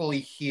locally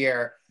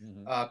here,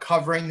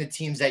 covering the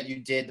teams that you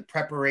did, the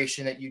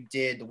preparation that you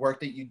did, the work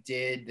that you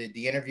did,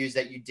 the interviews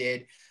that you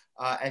did,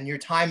 and your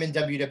time in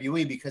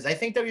WWE? Because I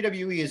think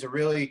WWE is a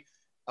really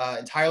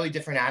entirely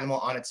different animal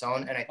on its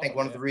own. And I think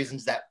one of the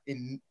reasons that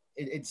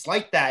it's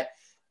like that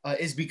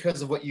is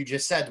because of what you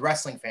just said,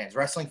 wrestling fans.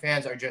 Wrestling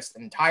fans are just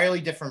an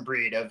entirely different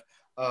breed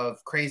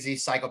of crazy,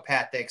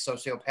 psychopathic,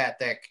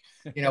 sociopathic,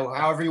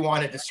 however you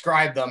want to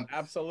describe them.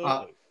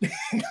 Absolutely.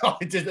 No,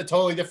 it's just a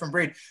totally different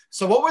breed.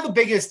 So what were the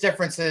biggest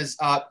differences,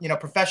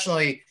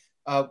 professionally,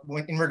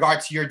 in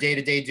regard to your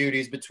day-to-day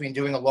duties between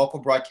doing a local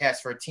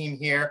broadcast for a team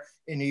here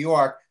in New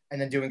York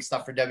and then doing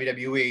stuff for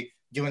WWE,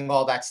 doing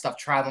all that stuff,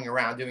 traveling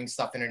around, doing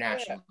stuff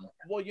internationally? Yeah.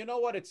 Well, you know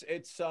what? It's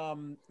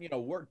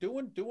we're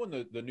doing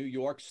the New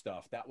York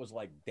stuff. That was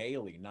like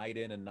daily, night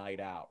in and night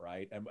out,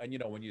 right? And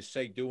when you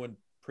say doing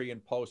pre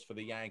and post for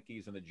the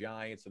Yankees and the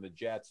Giants and the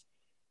Jets,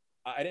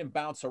 I didn't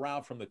bounce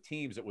around from the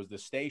teams. It was the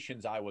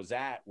stations I was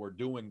at were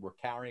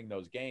carrying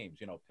those games.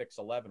 Pix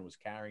 11 was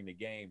carrying the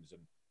games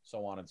and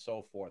so on and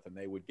so forth. And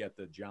they would get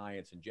the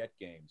Giants and Jet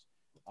games.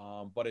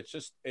 But it's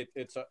just,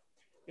 it's a,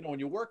 when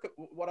you work,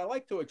 what I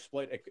like to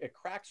explain, it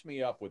cracks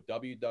me up with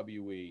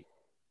WWE,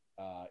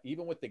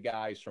 even with the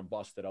guys from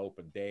Busted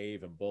Open,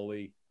 Dave and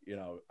Bully,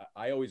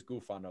 I always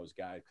goof on those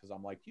guys because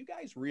I'm like, you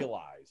guys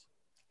realize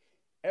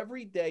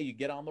every day you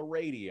get on the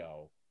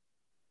radio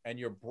and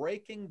you're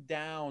breaking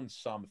down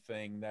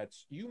something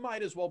you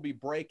might as well be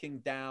breaking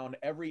down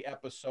every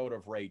episode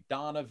of Ray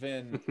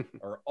Donovan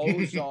or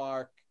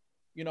Ozark,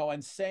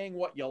 and saying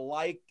what you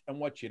liked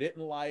and what you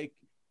didn't like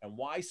and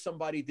why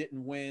somebody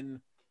didn't win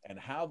and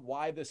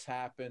why this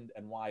happened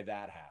and why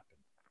that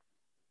happened.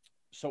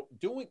 So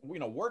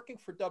working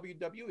for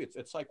WWE,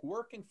 it's like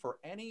working for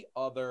any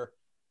other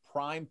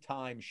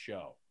primetime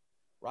show,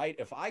 right?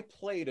 If I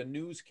played a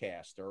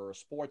newscaster or a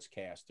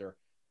sportscaster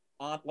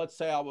let's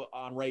say I was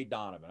on Ray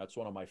Donovan. That's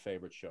one of my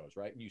favorite shows,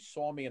 right? And you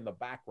saw me in the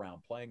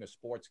background playing a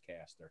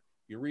sportscaster.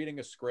 You're reading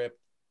a script.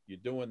 You're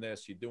doing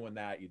this. You're doing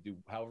that. You do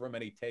however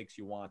many takes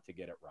you want to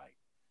get it right.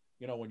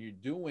 When you're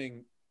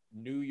doing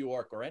New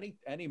York or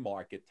any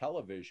market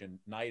television,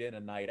 night in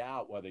and night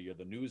out, whether you're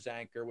the news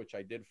anchor, which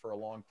I did for a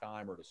long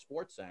time, or the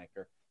sports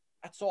anchor,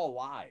 that's all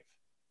live.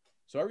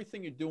 So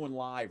everything you're doing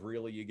live,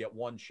 really, you get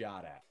one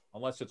shot at,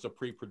 unless it's a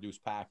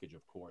pre-produced package,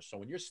 of course. So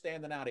when you're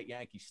standing out at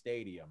Yankee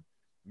Stadium,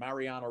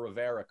 Mariano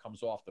Rivera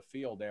comes off the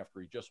field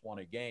after he just won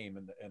a game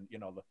and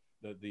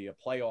the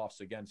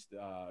playoffs against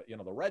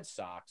the Red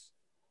Sox,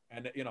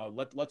 and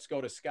let's go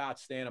to Scott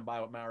standing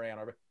by with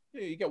Mariano Rivera.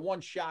 You get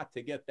one shot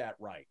to get that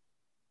right,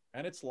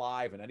 and it's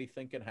live and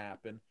anything can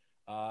happen,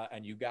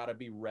 and you got to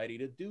be ready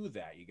to do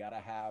that. You got to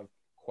have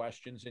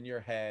questions in your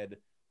head,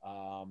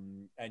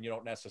 and you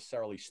don't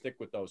necessarily stick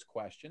with those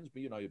questions,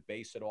 but you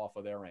base it off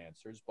of their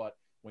answers. But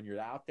when you're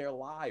out there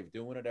live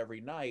doing it every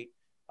night,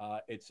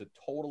 it's a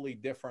totally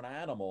different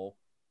animal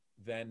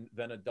than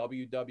a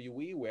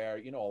WWE where,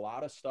 a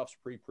lot of stuff's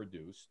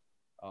pre-produced,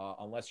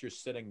 unless you're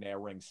sitting there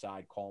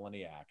ringside calling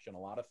the action. A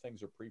lot of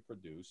things are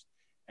pre-produced.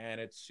 And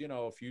it's,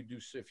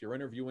 if you're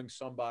interviewing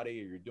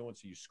somebody or you're doing,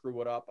 so you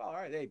screw it up, all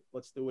right, hey,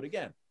 let's do it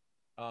again.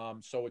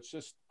 So it's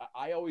just,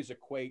 I always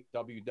equate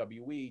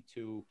WWE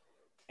to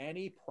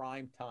any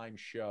primetime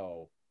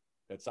show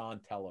that's on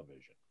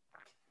television.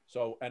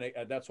 So, and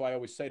that's why I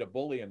always say to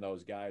Bully and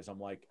those guys, I'm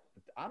like,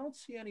 I don't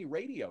see any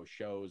radio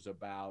shows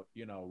about,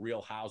 Real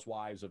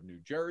Housewives of New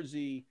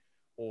Jersey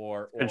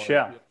or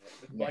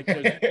like,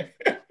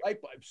 right.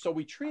 So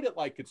we treat it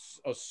like it's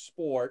a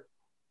sport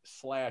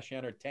 /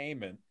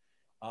 entertainment,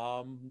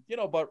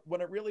 but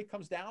when it really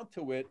comes down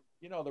to it,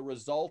 the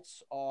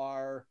results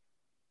are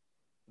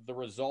the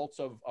results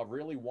of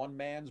really one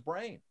man's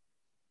brain.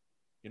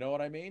 You know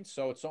what I mean?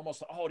 So it's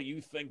almost, do you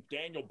think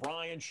Daniel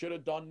Bryan should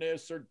have done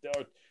this or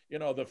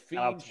the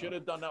Fiend should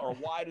have done that? Or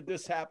why did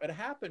this happen? It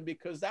happened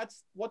because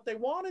that's what they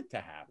wanted to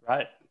happen.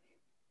 Right.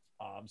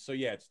 So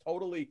yeah, it's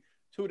totally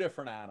two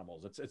different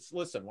animals. It's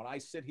listen, when I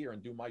sit here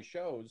and do my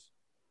shows,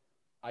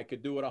 I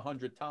could do it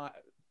 100 times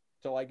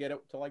till I get it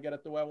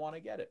the way I want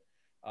to get it.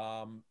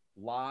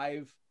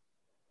 Live.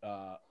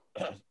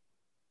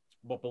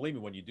 But believe me,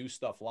 when you do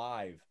stuff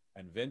live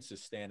and Vince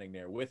is standing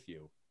there with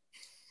you,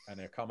 and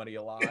they're coming to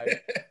you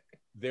live,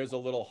 there's a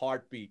little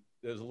heartbeat.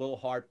 There's a little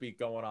heartbeat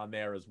going on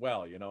there as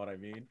well. You know what I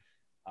mean?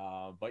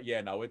 But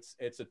yeah, no, it's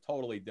a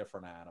totally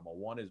different animal.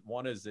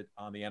 One is it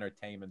on the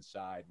entertainment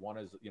side. One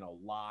is,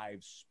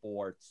 live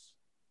sports.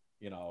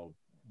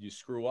 You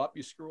screw up,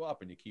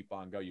 and you keep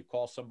on going. You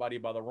call somebody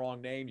by the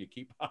wrong name, you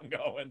keep on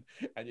going,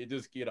 and you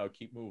just,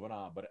 keep moving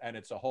on. And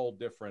it's a whole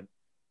different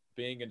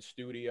being in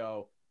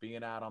studio,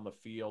 being out on the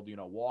field,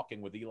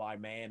 walking with Eli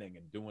Manning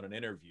and doing an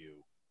interview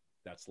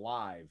that's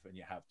live, and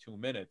you have 2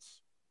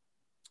 minutes.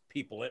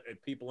 People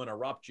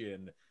interrupt you,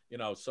 and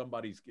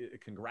somebody's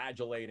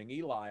congratulating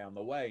Eli on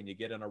the way, and you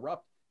get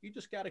interrupted. You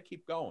just got to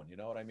keep going. You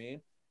know what I mean?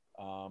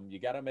 You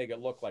got to make it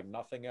look like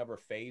nothing ever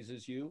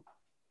phases you.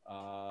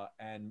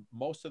 And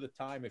most of the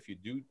time, if you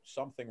do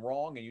something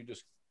wrong and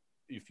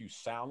if you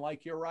sound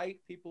like you're right,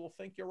 people will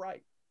think you're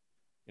right.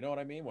 You know what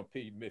I mean?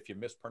 If you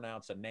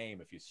mispronounce a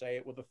name, if you say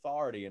it with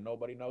authority and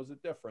nobody knows the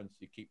difference,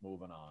 you keep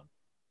moving on.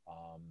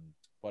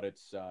 But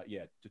it's,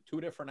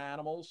 two different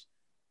animals,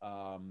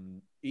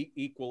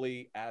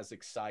 equally as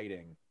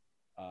exciting,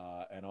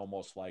 and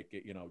almost like,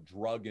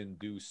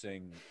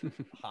 drug-inducing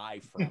high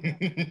from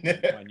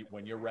it.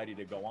 When you're ready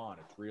to go on,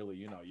 it's really,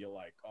 you're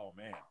like, oh,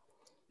 man,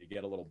 you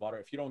get a little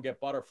if you don't get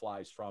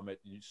butterflies from it,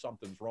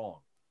 something's wrong.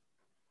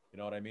 You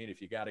know what I mean?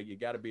 If you got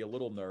to be a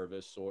little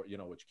nervous or,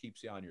 which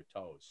keeps you on your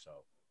toes. So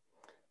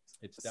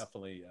it's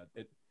definitely,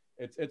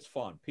 it's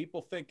fun.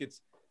 People think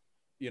it's,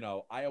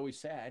 I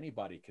always say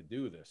anybody can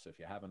do this if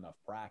you have enough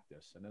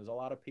practice. And there's a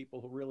lot of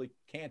people who really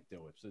can't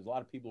do it. So there's a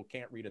lot of people who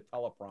can't read a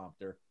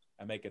teleprompter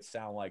and make it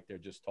sound like they're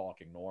just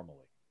talking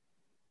normally.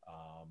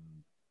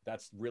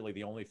 That's really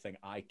the only thing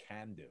I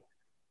can do.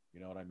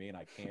 You know what I mean?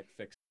 I can't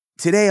fix.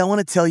 Today, I want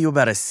to tell you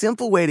about a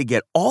simple way to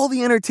get all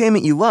the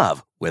entertainment you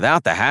love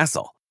without the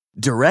hassle.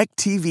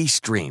 DirecTV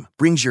Stream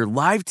brings your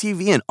live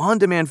TV and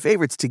on-demand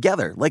favorites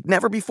together like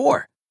never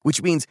before,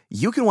 which means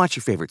you can watch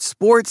your favorite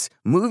sports,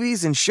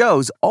 movies, and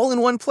shows all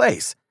in one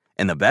place.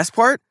 And the best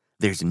part?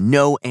 There's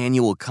no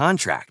annual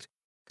contract.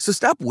 So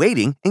stop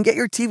waiting and get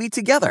your TV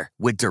together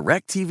with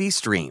DirecTV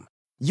Stream.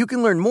 You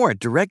can learn more at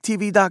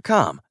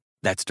directtv.com.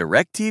 That's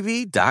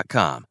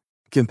directtv.com.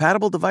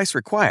 Compatible device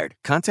required.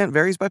 Content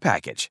varies by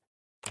package.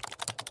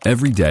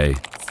 Every day,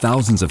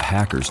 thousands of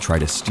hackers try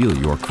to steal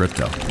your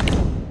crypto.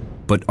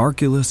 But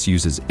Arculus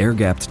uses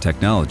air-gapped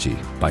technology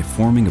by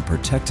forming a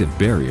protective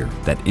barrier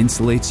that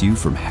insulates you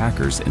from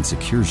hackers and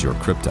secures your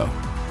crypto.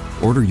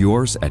 Order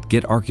yours at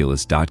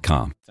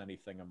getarculus.com.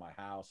 Anything in my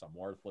house, I'm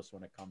worthless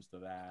when it comes to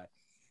that.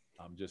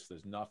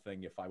 There's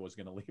nothing, if I was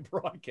going to leave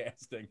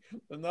broadcasting,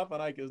 there's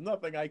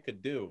nothing I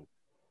could do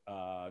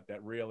that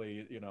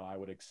really, I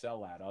would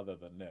excel at other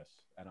than this.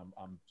 And I'm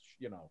on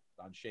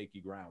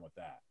shaky ground with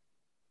that.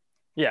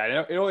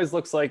 Yeah, it always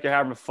looks like you're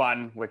having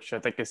fun, which I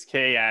think is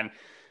key. And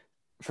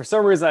for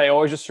some reason, I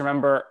always just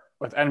remember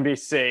with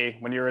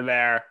NBC when you were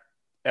there,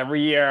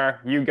 every year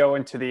you go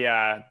into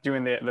the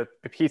doing the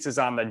pieces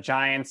on the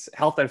Giants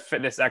Health and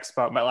Fitness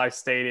Expo at MetLife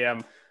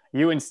Stadium.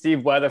 You and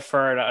Steve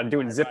Weatherford are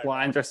doing zip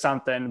lines or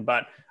something.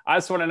 But I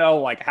just want to know,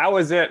 like, how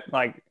is it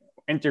like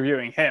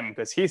interviewing him?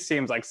 Because he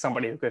seems like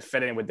somebody who could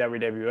fit in with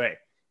WWE.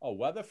 Oh,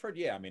 Weatherford,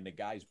 yeah. I mean, the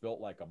guy's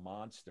built like a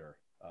monster.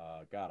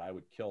 God, I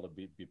would kill to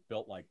be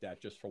built like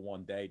that just for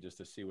one day, just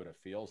to see what it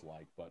feels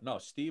like. But no,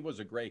 Steve was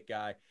a great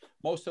guy.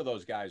 Most of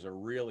those guys are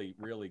really,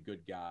 really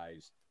good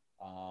guys.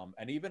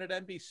 And even at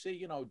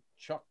NBC,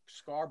 Chuck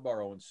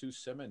Scarborough and Sue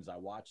Simmons, I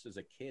watched as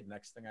a kid.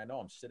 Next thing I know,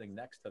 I'm sitting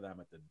next to them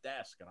at the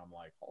desk, and I'm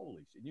like,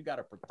 holy shit. You got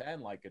to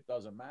pretend like it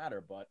doesn't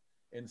matter. But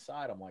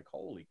inside, I'm like,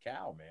 holy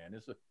cow, man.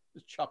 This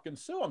is Chuck and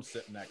Sue I'm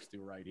sitting next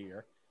to right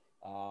here.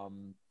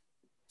 And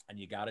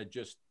you got to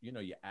just,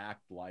 you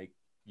act like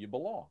you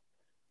belong.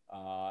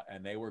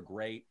 And they were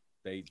great.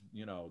 They,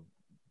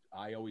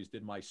 I always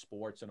did my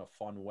sports in a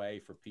fun way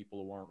for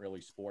people who weren't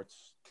really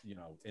sports,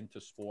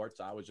 into sports.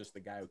 I was just the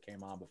guy who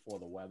came on before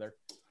the weather.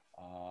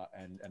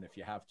 And if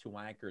you have two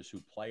anchors who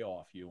play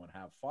off you and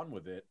have fun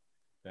with it,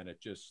 then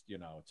it just,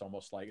 it's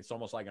almost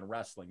like in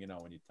wrestling,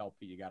 when you tell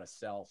people you got to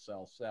sell.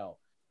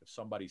 If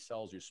somebody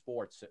sells your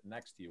sports sitting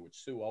next to you, which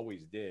Sue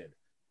always did,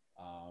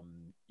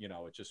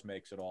 it just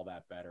makes it all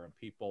that better. And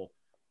people,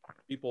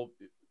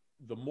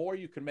 the more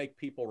you can make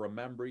people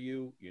remember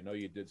you, you know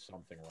you did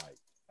something right.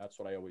 That's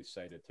what I always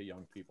say to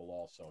young people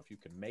also. If you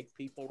can make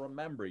people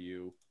remember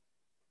you,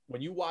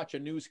 when you watch a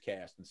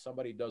newscast and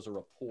somebody does a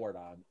report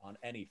on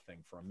anything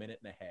for a minute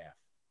and a half,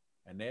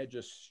 and they're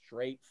just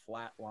straight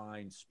flat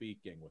line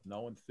speaking with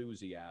no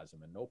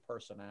enthusiasm and no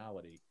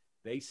personality,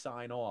 they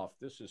sign off,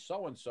 this is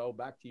so-and-so,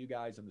 back to you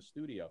guys in the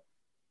studio.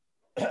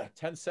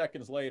 10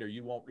 seconds later,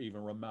 you won't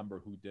even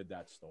remember who did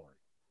that story.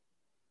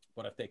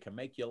 But if they can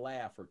make you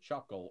laugh or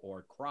chuckle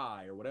or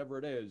cry or whatever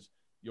it is,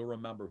 you'll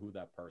remember who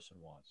that person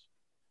was.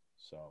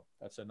 So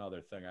that's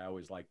another thing I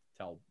always like to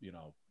tell,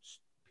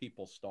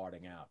 people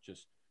starting out.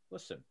 Just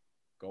listen,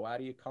 go out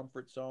of your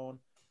comfort zone,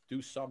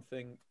 do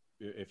something.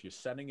 If you're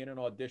sending in an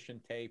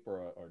audition tape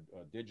or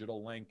a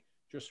digital link,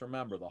 just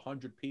remember the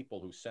 100 people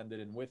who send it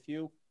in with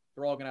you,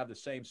 they're all going to have the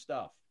same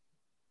stuff.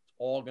 It's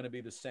all going to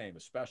be the same,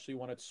 especially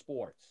when it's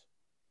sports.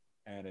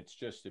 And it's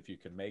just, if you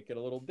can make it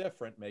a little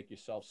different, make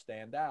yourself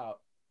stand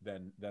out,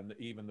 then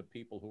even the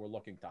people who are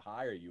looking to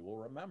hire you will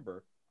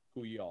remember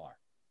who you are.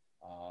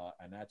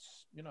 And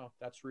that's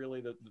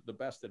really the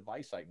best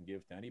advice I can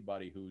give to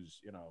anybody who's,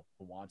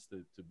 who wants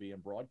to be in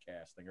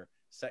broadcasting, or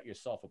set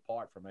yourself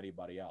apart from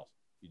anybody else.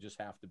 You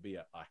just have to be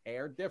a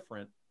hair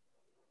different,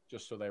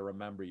 just so they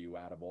remember you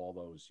out of all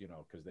those,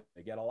 because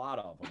they get a lot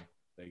of them.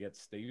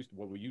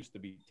 What we used to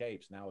be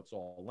tapes. Now it's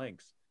all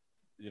links.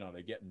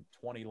 They're getting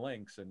 20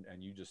 links, and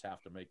you just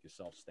have to make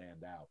yourself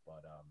stand out.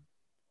 But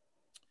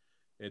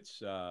it's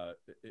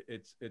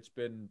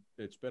been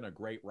a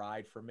great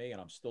ride for me, and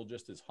I'm still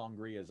just as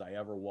hungry as I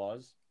ever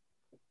was,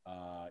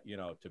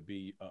 to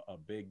be a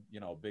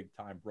big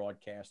time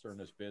broadcaster in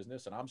this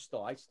business. And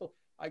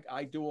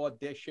I do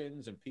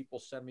auditions, and people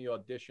send me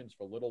auditions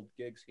for little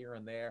gigs here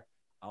and there.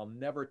 I'll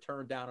never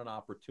turn down an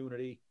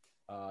opportunity.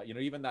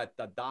 Even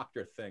that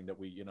doctor thing that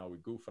we're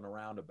goofing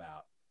around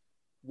about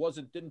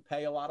didn't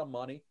pay a lot of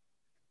money.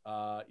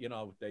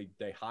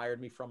 They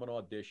hired me from an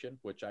audition,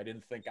 which I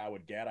didn't think I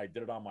would get. I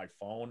did it on my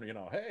phone,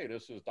 hey,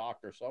 this is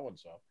Dr.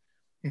 So-and-so.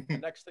 The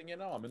next thing you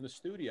know, I'm in the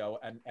studio,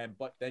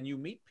 but then you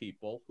meet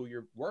people who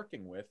you're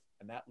working with,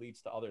 and that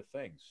leads to other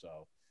things.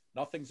 So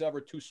nothing's ever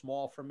too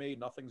small for me.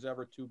 Nothing's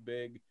ever too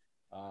big.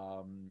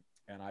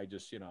 And I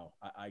just,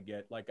 I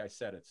get, like I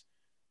said,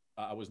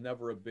 I was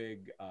never a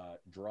big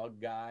drug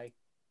guy,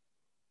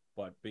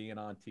 but being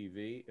on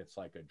TV, it's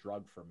like a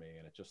drug for me,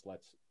 and it just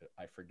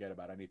I forget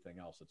about anything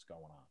else that's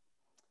going on.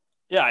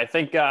 Yeah, I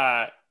think,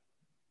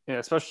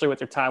 especially with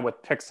your time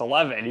with Pix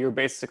 11, you were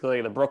basically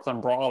the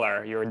Brooklyn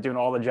Brawler. You were doing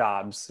all the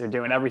jobs. You're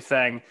doing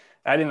everything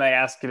they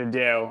ask you to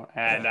do.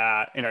 And,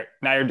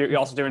 now you're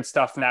also doing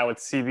stuff now with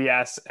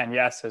CBS and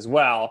Yes as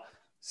well.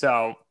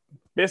 So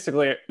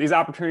basically, these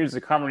opportunities are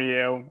coming to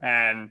you.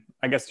 And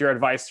I guess your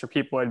advice for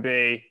people would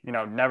be,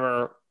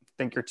 never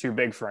think you're too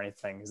big for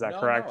anything. Is that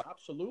correct? No,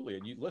 absolutely.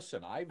 And you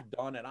listen, I've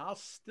done, and I'll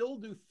still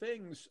do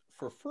things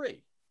for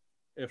free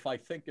if I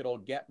think it'll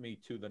get me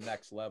to the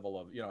next level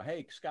of,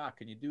 hey, Scott,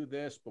 can you do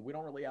this? But we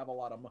don't really have a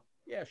lot of money.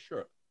 Yeah,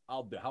 sure.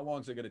 I'll do. How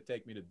long is it going to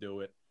take me to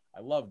do it?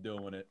 I love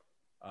doing it.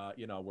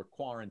 We're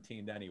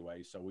quarantined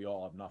anyway, so we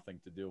all have nothing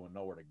to do and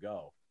nowhere to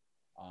go.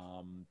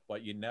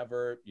 But you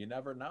never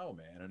know,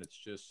 man. And it's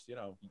just,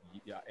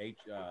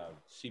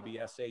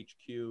 CBS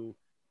HQ,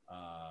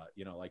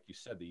 like you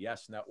said, the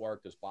Yes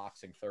Network, this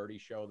Boxing 30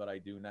 show that I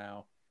do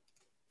now.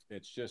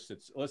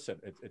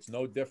 It's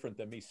no different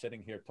than me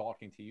sitting here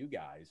talking to you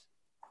guys,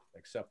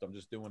 except I'm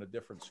just doing a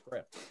different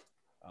script,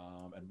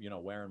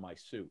 and, wearing my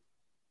suit.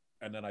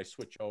 And then I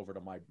switch over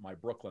to my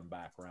Brooklyn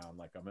background,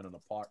 like I'm in an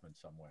apartment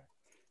somewhere.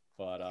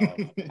 But,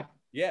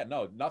 yeah,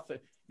 no, nothing,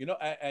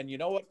 and you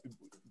know what?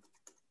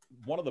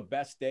 One of the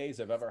best days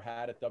I've ever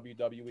had at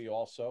WWE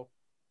also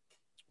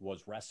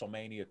was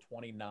WrestleMania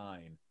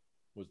 29.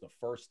 Was the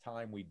first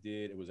time we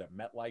did, it was at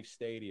MetLife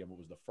Stadium. It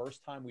was the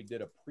first time we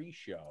did a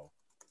pre-show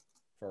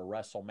for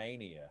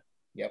WrestleMania.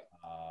 Yep.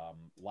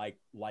 Like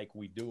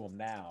we do them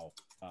now,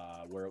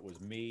 where it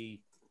was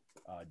me,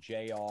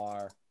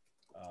 JR,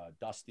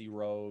 Dusty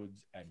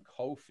Rhodes, and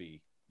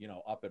Kofi,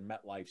 up in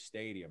MetLife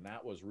Stadium.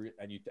 That was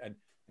and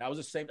that was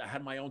the same. I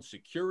had my own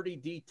security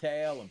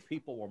detail, and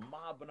people were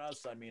mobbing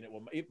us. I mean,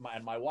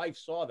 and my wife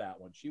saw that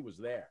when she was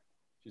there.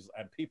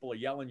 And people are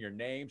yelling your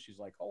name. She's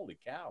like, "Holy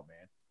cow,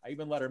 man!" I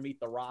even let her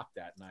meet The Rock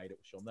that night.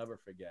 She'll never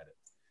forget it.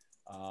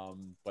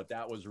 But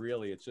that was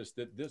really, it's just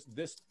that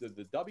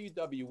the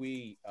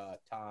WWE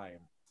time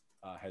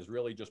has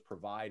really just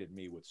provided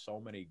me with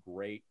so many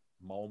great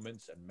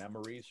moments and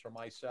memories for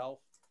myself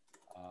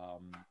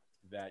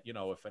that,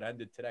 if it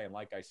ended today, and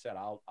like I said,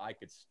 I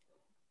could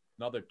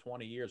another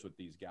 20 years with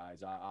these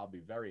guys, I'll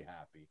be very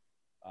happy.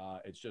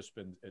 It's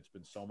been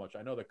so much.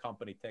 I know the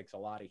company takes a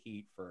lot of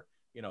heat for,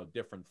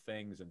 different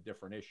things and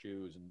different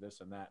issues and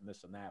this and that and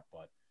this and that,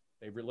 but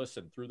they've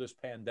listened through this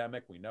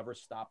pandemic. We never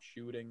stopped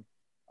shooting.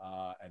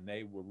 And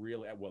they were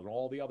really, when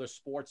all the other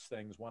sports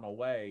things went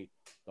away,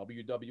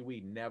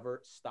 WWE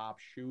never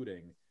stopped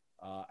shooting.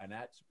 And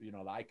that's,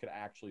 I could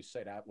actually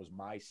say that was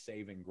my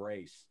saving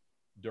grace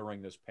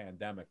during this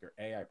pandemic. Or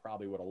I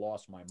probably would have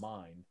lost my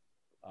mind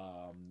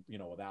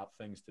without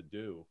things to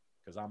do,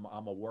 because I'm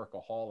a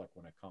workaholic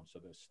when it comes to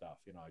this stuff.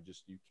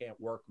 You can't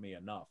work me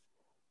enough.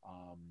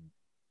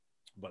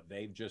 But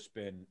they've just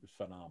been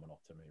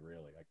phenomenal to me,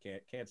 really. I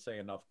can't say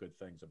enough good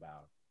things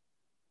about them.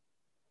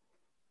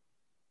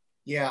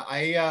 Yeah,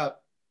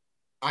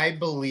 I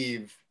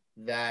believe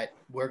that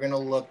we're going to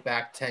look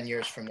back 10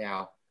 years from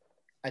now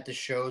at the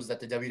shows that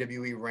the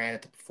WWE ran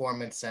at the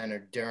Performance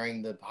Center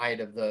during the height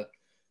of the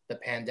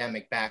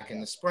pandemic back in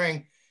the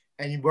spring.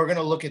 And we're going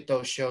to look at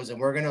those shows, and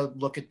we're going to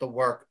look at the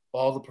work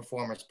all the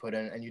performers put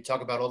in. And you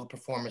talk about all the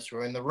performers who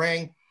are in the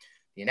ring,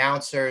 the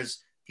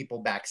announcers, people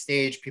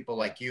backstage, people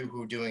like you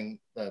who are doing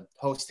the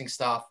hosting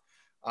stuff.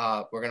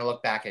 We're going to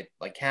look back at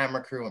like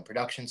camera crew and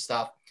production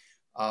stuff,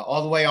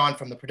 all the way on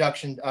from the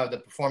production of the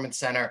Performance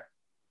Center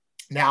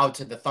now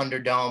to the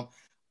Thunderdome.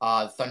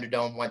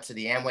 Thunderdome went to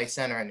the Amway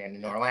Center and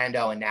in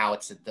Orlando, and now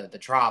it's at the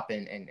Trop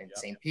in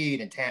St.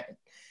 Pete and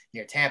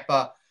near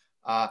Tampa.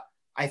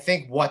 I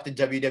think what the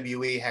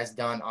WWE has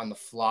done on the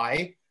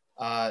fly,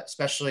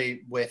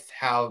 especially with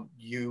how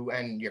you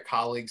and your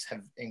colleagues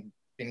have been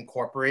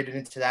incorporated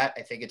into that,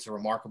 I think it's a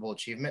remarkable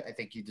achievement. I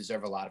think you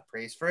deserve a lot of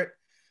praise for it.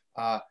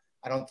 I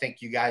don't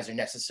think you guys are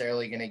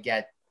necessarily going to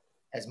get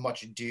as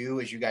much due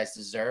as you guys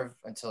deserve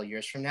until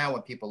years from now,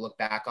 when people look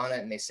back on it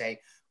and they say,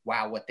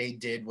 wow, what they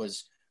did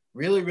was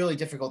really, really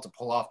difficult to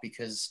pull off,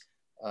 because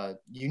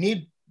you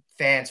need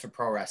fans for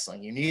pro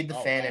wrestling. You need the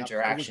fan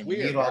interaction. Weird,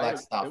 you need all that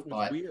stuff. It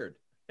was weird.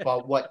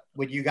 But what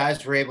you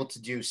guys were able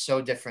to do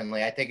so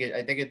differently, I think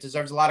it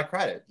deserves a lot of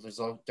credit.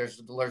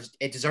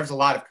 It deserves a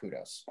lot of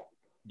kudos.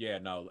 Yeah,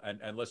 no,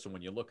 and listen,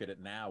 when you look at it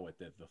now with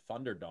the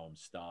Thunderdome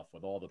stuff,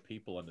 with all the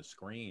people on the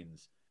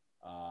screens,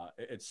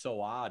 it's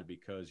so odd,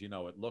 because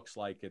it looks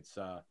like it's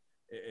a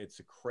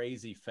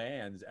crazy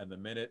fans, and the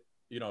minute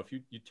if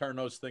you turn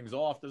those things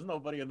off, there's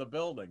nobody in the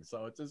building.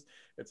 So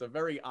it's a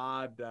very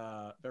odd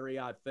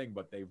thing.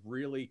 But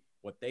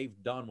what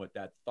they've done with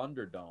that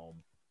Thunderdome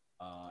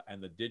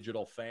and the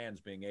digital fans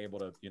being able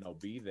to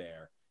be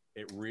there,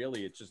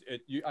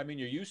 you're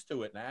used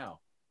to it now,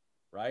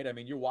 right? I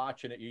mean, you're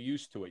watching it, you're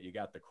used to it. You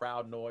got the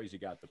crowd noise, you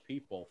got the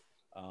people.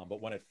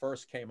 But when it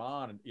first came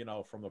on,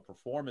 from the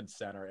Performance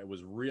Center, it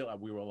was real.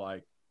 We were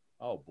like,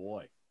 oh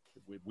boy,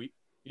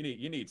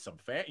 you need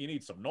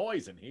some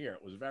noise in here.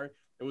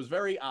 It was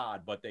very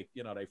odd, but they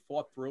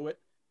fought through it,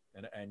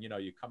 and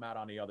you come out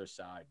on the other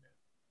side, man.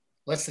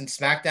 Listen,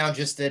 SmackDown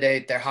just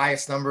did their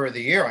highest number of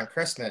the year on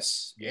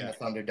Christmas in the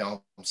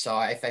Thunderdome. So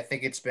I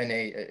think it's been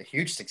a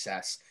huge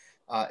success.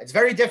 It's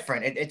very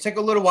different. It took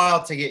a little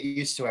while to get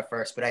used to at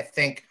first, but I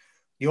think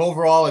the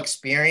overall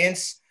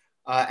experience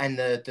and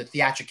the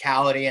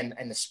theatricality and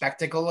the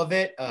spectacle of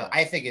it,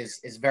 I think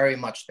is very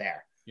much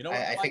there.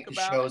 I think the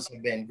shows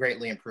have been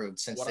greatly improved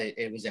since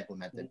it was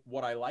implemented.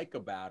 What I like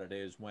about it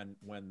is when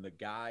the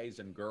guys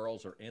and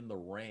girls are in the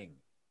ring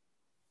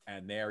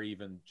and they're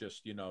even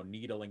just,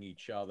 needling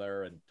each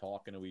other and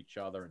talking to each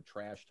other and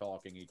trash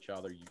talking each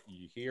other,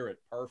 you hear it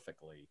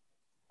perfectly.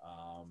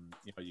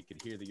 You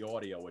could hear the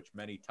audio, which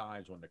many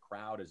times when the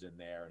crowd is in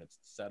there and it's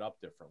set up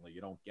differently,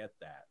 you don't get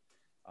that.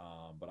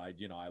 But I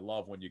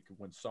love when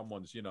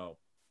someone's,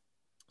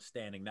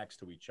 standing next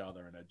to each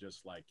other and they're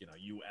just like,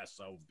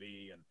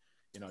 USOB, and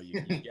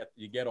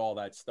you get all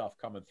that stuff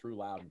coming through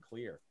loud and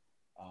clear.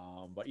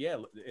 But yeah,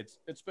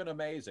 it's been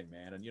amazing,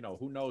 man. And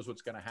who knows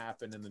what's going to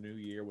happen in the new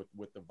year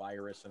with the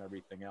virus and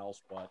everything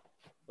else. But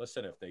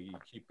listen, if they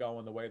keep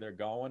going the way they're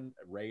going,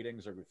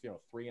 ratings are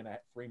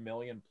 3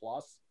 million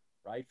plus,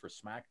 right, for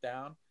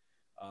SmackDown.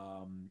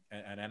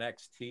 And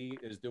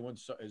NXT is doing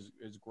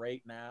is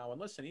great now.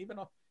 And listen, even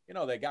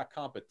they got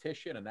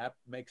competition, and that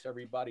makes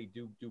everybody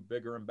do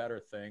bigger and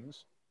better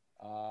things.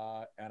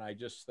 And I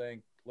just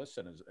think,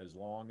 listen, as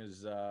long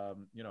as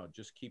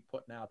just keep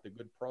putting out the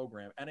good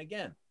program. And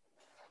again,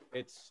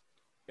 it's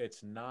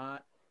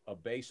not a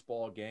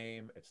baseball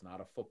game, it's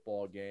not a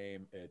football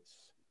game,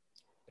 it's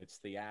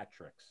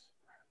theatrics.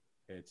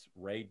 It's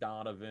Ray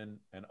Donovan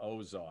and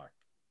Ozark.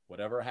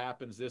 Whatever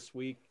happens this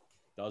week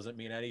doesn't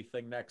mean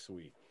anything next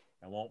week,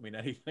 and won't mean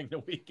anything the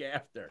week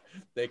after.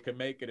 They can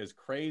make it as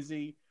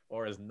crazy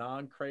or as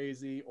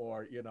non-crazy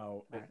or,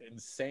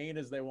 insane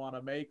as they want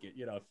to make it.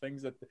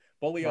 Things that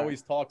Bully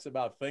always talks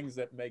about, things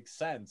that make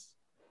sense.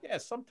 Yeah,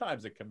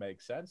 sometimes it can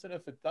make sense. And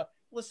if it does,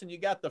 listen, you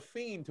got the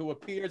Fiend who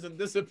appears and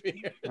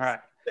disappears. Right.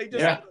 They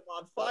just put him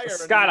on fire.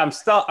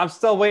 Scott, I'm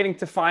still waiting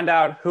to find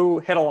out who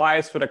hit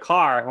Elias with a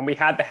car when we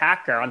had the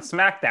hacker on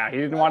SmackDown. He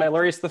didn't want to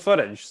release the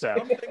footage, so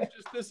some things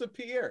just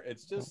disappear.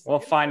 It's just we'll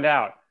find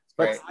out.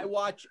 But I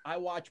watch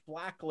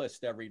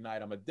Blacklist every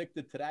night. I'm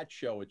addicted to that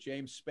show with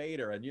James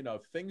Spader, and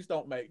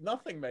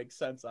nothing makes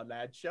sense on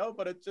that show,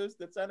 but it's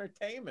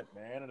entertainment,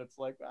 man. And it's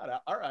like,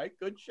 all right,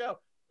 good show,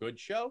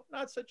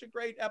 not such a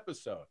great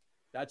episode.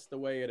 That's the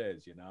way it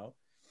is,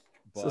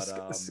 But,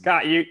 so,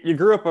 Scott, you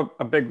grew up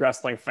a big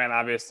wrestling fan,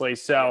 obviously.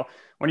 So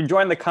when you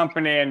joined the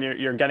company and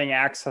you're getting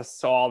access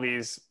to all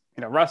these,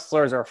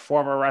 wrestlers or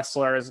former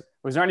wrestlers,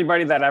 was there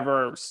anybody that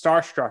ever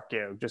starstruck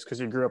you just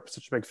because you grew up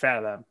such a big fan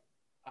of them?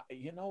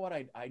 You know what?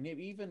 I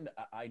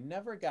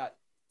never got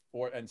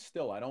and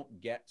still, I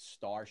don't get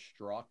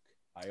starstruck.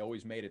 I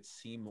always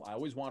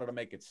wanted to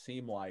make it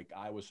seem like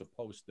I was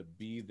supposed to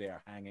be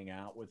there hanging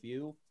out with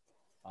you.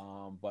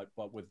 But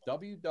with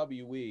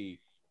WWE,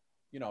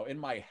 you know, in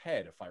my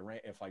head,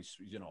 if I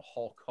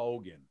Hulk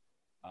Hogan,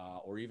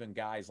 or even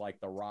guys like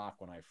The Rock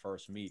when I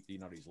first meet, you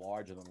know, these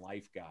larger than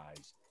life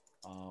guys.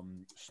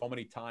 So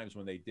many times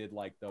when they did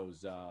like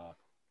those,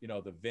 you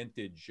know, the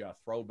vintage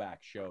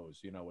throwback shows,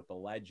 you know, with the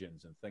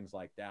legends and things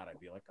like that, I'd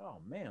be like,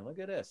 oh man, look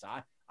at this.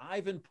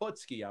 Ivan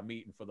Putski, I'm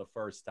meeting for the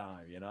first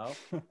time, you know,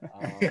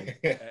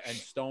 and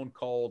Stone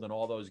Cold and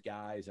all those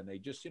guys. And they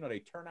just, you know, they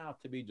turn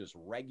out to be just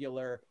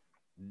regular,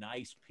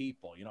 nice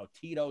people, you know,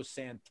 Tito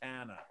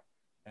Santana.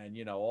 And,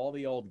 you know, all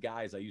the old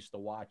guys I used to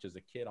watch as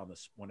a kid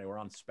when they were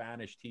on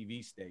Spanish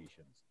TV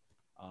stations,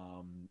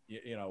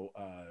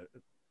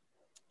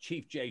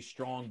 Chief J.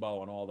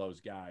 Strongbow and all those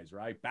guys,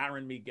 right?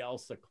 Baron Miguel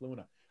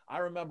Cicluna. I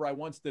remember I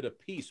once did a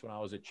piece when I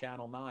was at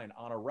Channel 9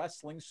 on a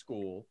wrestling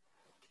school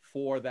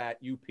for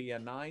that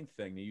UPN 9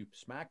 thing, the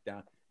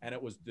SmackDown, and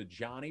it was the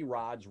Johnny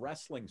Rodz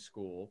Wrestling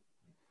School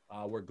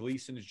where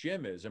Gleason's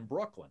gym is in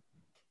Brooklyn.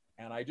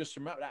 And I just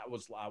remember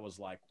I was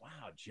like,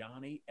 wow,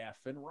 Johnny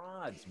effing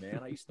Rodz, man.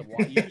 I used to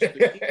watch.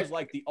 He was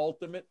like the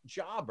ultimate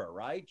jobber,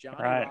 right?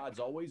 Johnny Rodz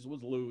always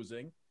was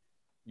losing.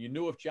 You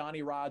knew if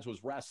Johnny Rodz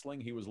was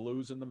wrestling, he was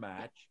losing the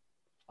match.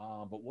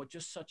 But what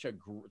just such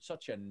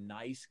a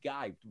nice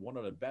guy. One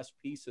of the best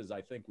pieces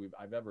I think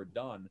I've ever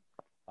done,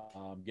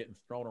 getting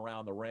thrown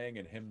around the ring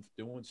and him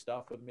doing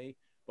stuff with me.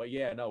 But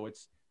yeah, no,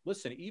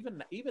 listen,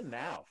 even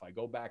now, if I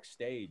go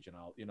backstage and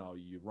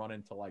you run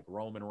into like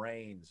Roman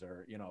Reigns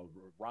or, you know,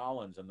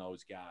 Rollins and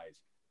those guys,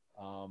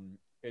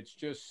 it's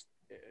just,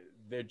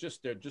 they're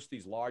just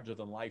these larger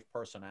than life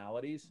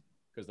personalities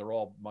because they're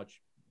all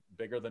much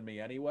bigger than me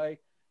anyway.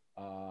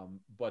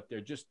 But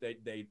they're just,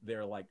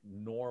 they're like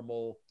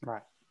normal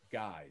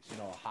guys, you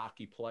know,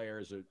 hockey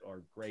players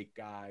are great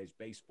guys,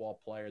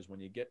 baseball players. When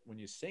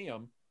you see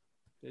them,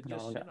 they're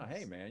just, you know,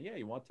 hey man, yeah,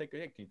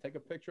 can you take a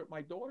picture with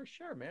my daughter?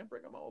 Sure, man,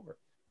 bring them over.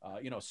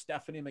 You know,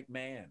 Stephanie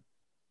McMahon,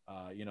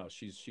 you know,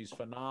 she's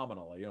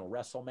phenomenal. You know,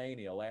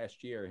 WrestleMania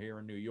last year here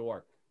in New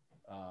York,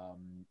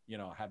 you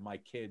know, had my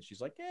kids.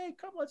 She's like, hey,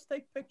 come, let's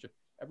take pictures.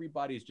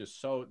 Everybody's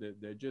just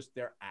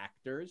they're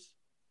actors.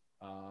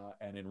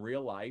 And in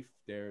real life,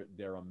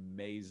 they're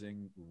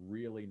amazing,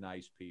 really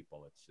nice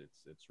people.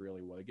 It's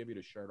really, well, they give you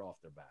the shirt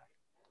off their back.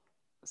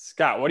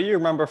 Scott, what do you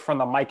remember from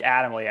the Mike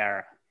Adamle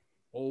era?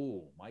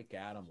 Oh, Mike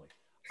Adamle.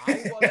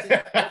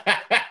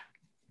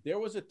 There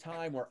was a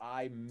time where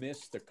I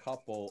missed a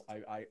couple.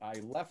 I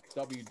left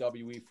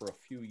WWE for a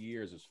few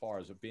years as far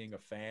as being a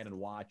fan and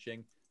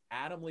watching.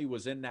 Adamle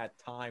was in that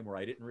time where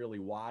I didn't really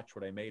watch,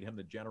 when I made him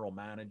the general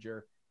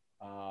manager.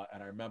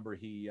 And I remember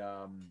he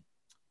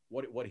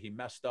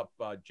messed up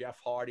Jeff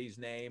Hardy's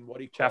name.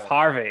 Jeff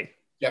Harvey.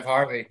 Jeff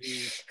Harvey.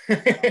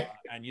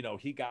 And, you know,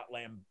 he got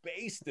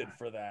lambasted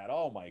for that.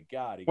 Oh, my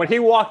God. He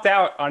walked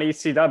out on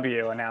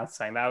ECW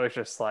announcing, that was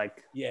just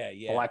like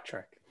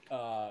electric.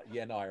 No,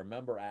 I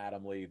remember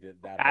Adamle.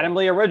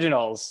 Adamle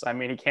Originals. I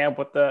mean, he came up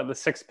with the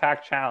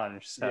 6-pack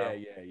challenge. So.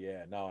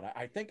 Yeah. No,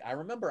 and I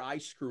remember I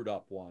screwed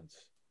up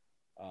once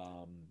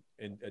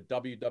in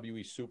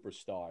WWE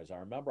Superstars. I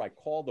remember I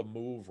called a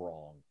move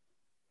wrong.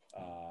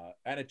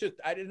 And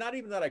not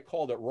even that I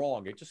called it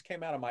wrong. It just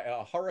came out of my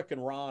Hurricane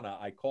Rana.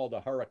 I called a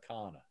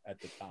Hurricana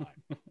at the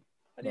time.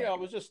 And I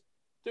was just,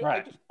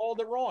 I just called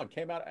it wrong.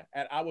 Came out,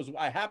 and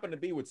I happened to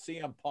be with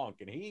CM Punk,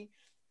 and he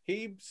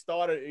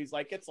started. He's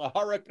like, "It's a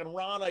Hurricane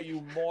Rana,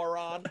 you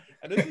moron!"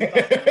 And this is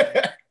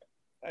not,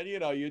 and you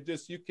know, you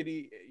could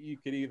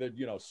either,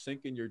 you know,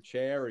 sink in your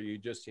chair, or you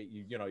just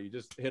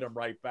hit him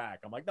right back.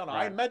 I'm like, no,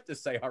 I meant to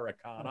say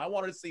Hurricane. I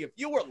wanted to see if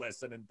you were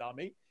listening,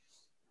 dummy.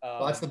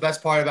 Well, that's the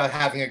best part about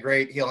having a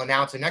great heel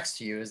announcer next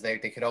to you, is they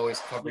could always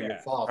cover your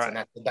faults, and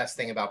that's the best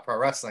thing about pro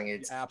wrestling.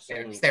 It's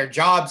their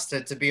jobs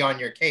to be on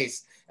your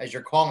case as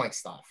you're calling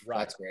stuff. Right.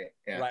 That's great.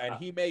 Yeah. Right, and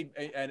he made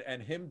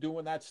and him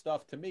doing that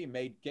stuff to me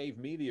gave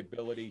me the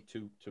ability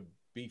to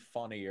be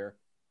funnier,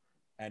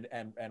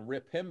 and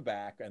rip him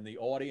back, and the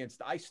audience.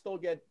 I still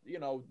get, you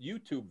know,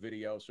 YouTube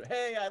videos. So,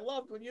 hey, I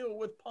loved when you were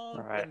with Punk,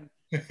 and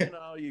you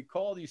know,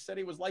 you said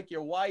he was like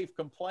your wife,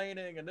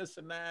 complaining and this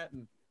and that,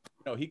 and.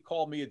 You know, he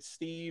called me at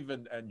Steve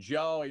and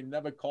Joe. He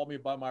never called me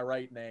by my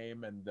right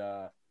name. And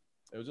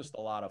it was just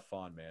a lot of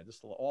fun, man.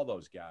 All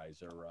those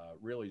guys are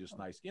really just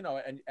nice. You know,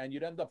 and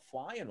you'd end up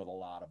flying with a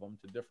lot of them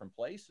to different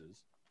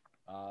places.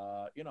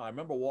 You know, I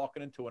remember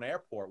walking into an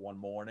airport one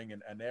morning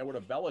and there were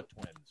the Bella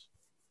twins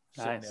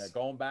sitting there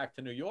going back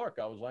to New York.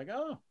 I was like,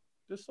 oh,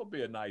 this will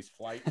be a nice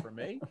flight for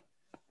me.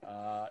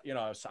 You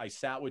know, I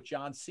sat with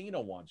John Cena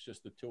once,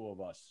 just the two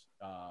of us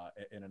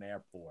in an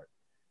airport.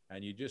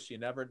 And you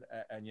never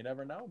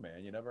know,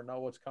 man. You never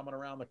know what's coming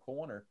around the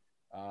corner.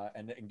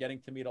 And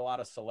getting to meet a lot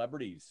of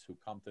celebrities who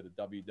come to the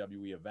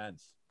WWE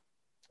events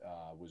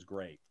was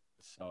great.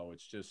 So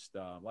it's just,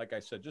 like I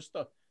said, just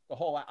the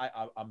whole,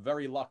 I'm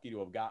very lucky to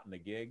have gotten the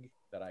gig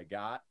that I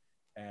got.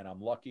 And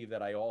I'm lucky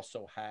that I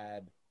also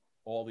had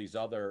all these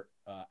other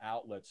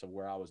outlets of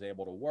where I was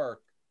able to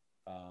work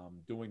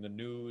doing the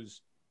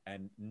news,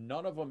 and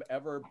none of them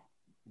ever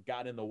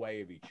got in the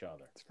way of each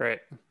other. It's great.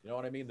 You know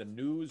what I mean? The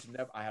news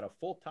I had a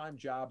full-time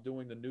job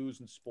doing the news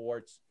and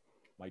sports.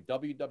 My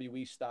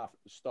WWE stuff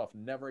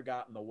never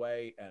got in the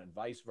way, and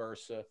vice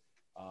versa.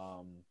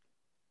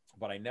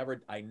 But I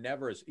never,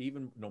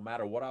 even no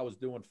matter what I was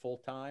doing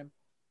full-time,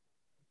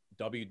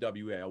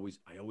 WWE,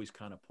 I always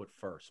kind of put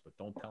first, but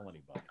don't tell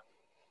anybody.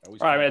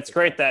 I mean, it's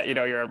great that,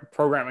 you're a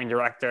programming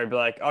director. Be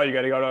like, oh, you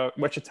got to go to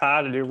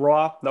Wichita to do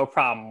Raw? No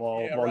problem.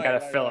 We'll get a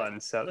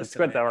fill-in. So it's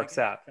good that works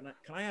out. Can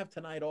I have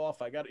tonight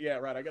off? I got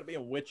to be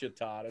in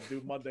Wichita to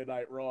do Monday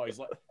Night Raw. He's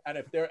like, and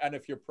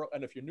if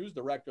your news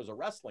director is a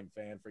wrestling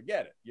fan,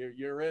 forget it.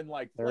 You're in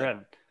like. They're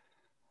in.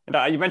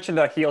 You mentioned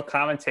the heel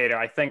commentator.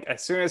 I think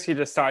as soon as he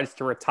decides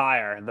to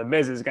retire, The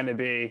Miz is going to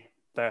be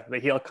the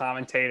heel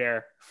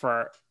commentator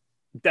for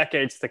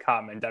decades to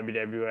come in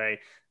WWE.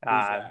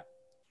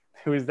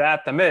 Who's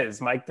that? The Miz,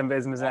 Mike The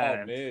Miz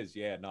Mizanin. Oh, Miz,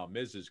 yeah, no,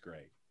 Miz is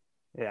great.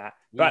 Yeah,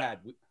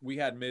 we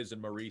had Miz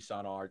and Maurice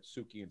on our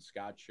Suki and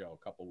Scott show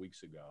a couple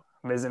weeks ago.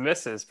 Miz and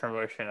Mrs.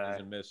 promotion. Miz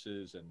and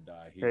Mrs. and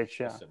great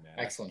show. Listen, man,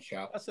 excellent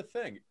show. That's the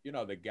thing,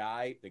 the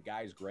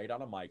guy's great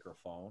on a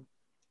microphone.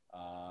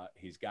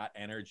 He's got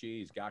energy,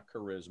 he's got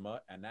charisma,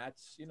 and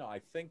that's I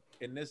think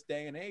in this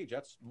day and age,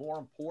 that's more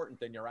important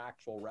than your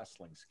actual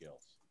wrestling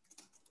skills.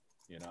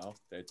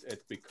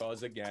 It's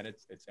because, again,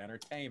 it's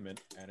entertainment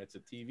and it's a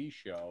TV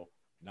show,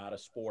 not a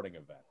sporting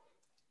event.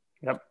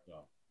 Yep. So,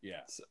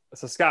 yeah.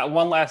 So Scott,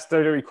 one last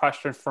WWE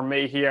question for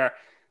me here.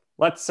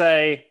 Let's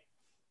say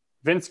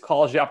Vince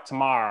calls you up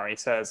tomorrow. He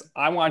says,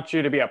 I want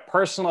you to be a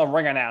personal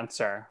ring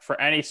announcer for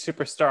any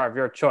superstar of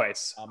your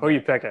choice. Who are you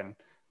picking?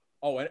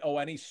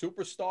 Any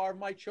superstar of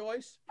my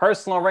choice?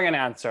 Personal ring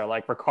announcer,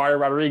 like Ricardo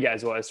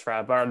Rodriguez was for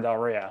Alberto Del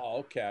Rio. Oh,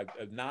 okay.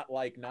 Not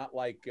like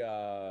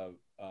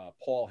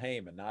Paul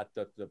Heyman, not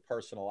the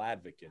personal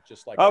advocate,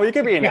 just like. Oh, you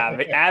could be an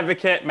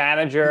advocate,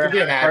 manager, be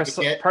an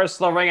advocate.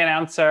 Personal ring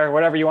announcer,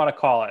 whatever you want to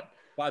call it.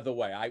 By the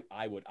way,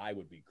 I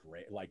would be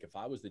great. Like if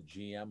I was the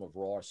GM of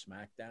Raw or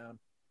SmackDown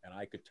and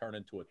I could turn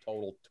into a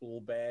total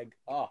tool bag,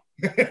 I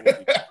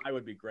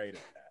would be great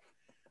at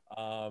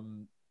that.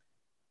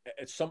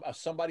 It's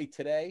somebody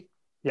today.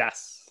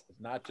 Yes,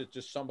 not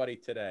just somebody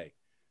today.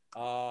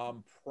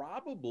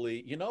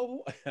 Probably,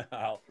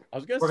 I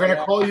was gonna. We're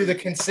gonna call you the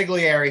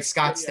consigliere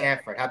Scott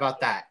Stanford. How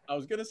about that? I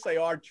was gonna say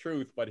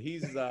R-Truth, but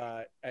he's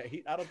I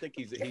don't think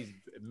he's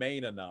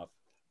main enough.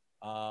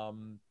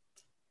 Who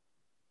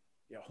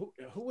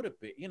would it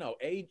be?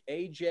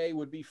 AJ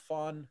would be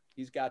fun.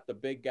 He's got the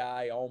big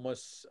guy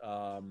almost.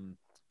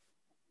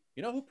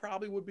 Who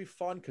probably would be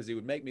fun because he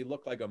would make me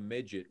look like a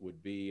midget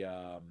would be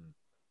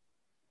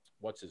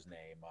what's his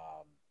name?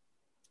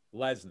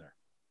 Lesnar.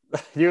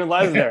 You and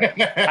Lesnar.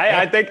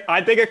 I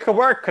think it could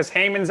work because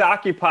Heyman's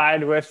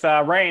occupied with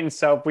Reigns.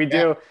 So if we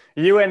do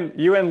you and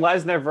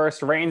Lesnar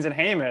versus Reigns and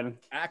Heyman.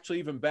 Actually,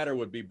 even better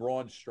would be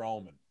Braun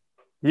Strowman.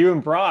 You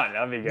and Braun,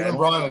 that'd be good. You and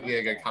Braun would be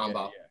a good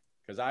combo. Yeah.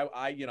 Because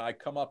I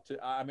come up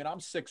to. I mean, I'm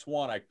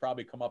 6'1". I'd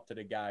probably come up to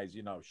the guy's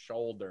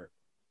shoulder.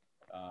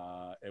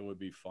 It would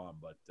be fun,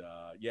 but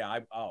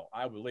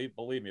I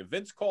believe me. If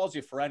Vince calls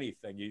you for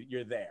anything,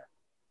 you're there.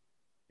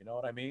 You know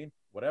what I mean?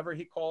 Whatever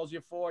he calls you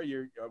for,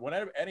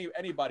 whenever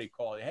anybody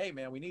calls you, hey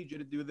man, we need you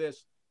to do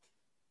this,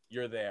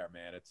 you're there,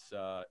 man. It's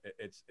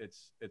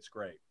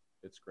great.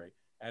 It's great.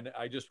 And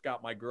I just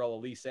got my girl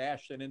Elise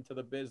Ashton into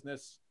the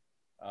business.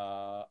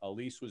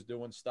 Elise was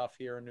doing stuff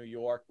here in New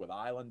York with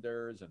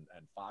Islanders and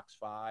Fox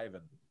 5,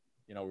 and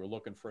we're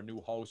looking for a new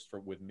host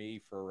with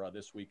me for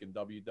this week in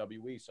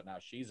WWE. So now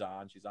she's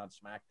on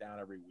SmackDown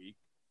every week,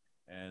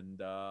 and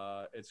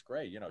it's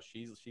great.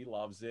 She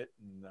loves it,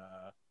 and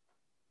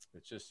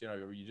it's just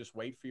you just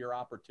wait for your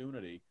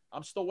opportunity.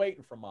 I'm still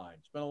waiting for mine.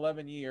 It's been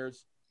 11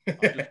 years. I'm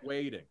just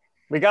waiting.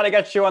 We got to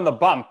get you on the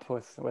bump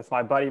with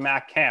my buddy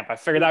Matt Camp. I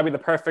figured that'd be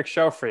the perfect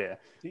show for you.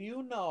 Do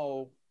you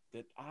know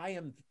that I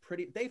am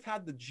they've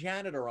had the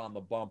janitor on the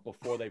bump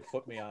before they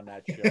put me on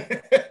that show.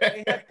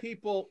 They have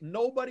people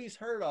nobody's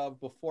heard of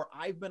before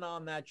I've been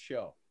on that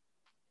show.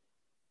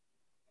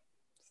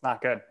 It's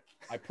not good.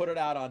 I put it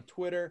out on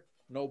Twitter.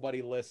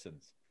 Nobody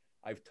listens.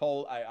 I've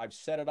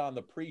said it on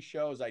the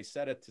pre-shows. I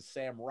said it to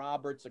Sam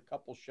Roberts a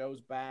couple shows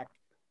back.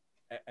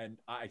 And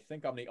I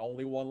think I'm the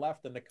only one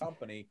left in the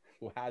company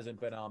who hasn't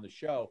been on the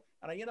show.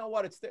 And you know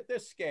what? They're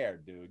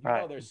scared, dude.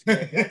 They're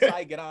scared. Once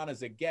I get on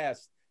as a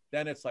guest,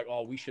 then it's like,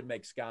 oh, we should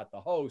make Scott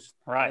the host.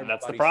 Right,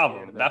 that's the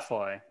problem,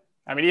 definitely.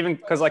 I mean, even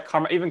because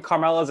even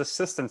Carmella's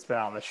assistant's been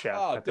on the show.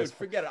 Oh, dude,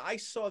 forget it. I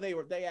saw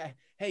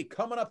hey,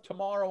 coming up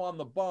tomorrow on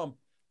the bump,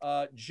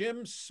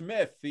 Jim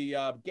Smith,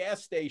 the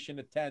gas station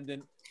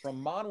attendant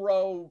from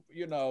Monroe,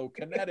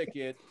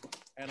 Connecticut.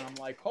 And I'm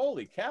like,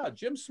 holy cow,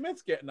 Jim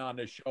Smith's getting on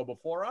this show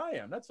before I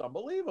am. That's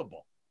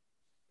unbelievable.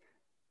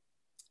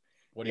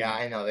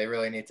 I know. They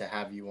really need to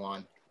have you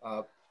on.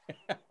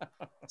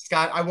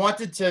 Scott, I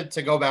wanted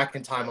to go back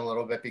in time a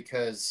little bit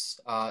because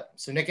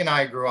so Nick and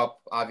I grew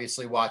up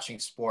obviously watching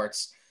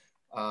sports.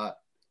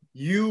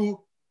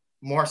 You,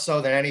 more so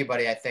than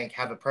anybody, I think,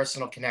 have a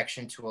personal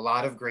connection to a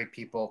lot of great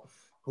people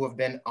who have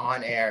been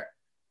on air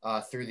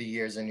through the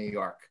years in New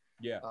York.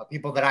 Yeah.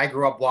 People that I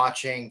grew up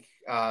watching.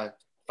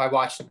 If I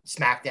watched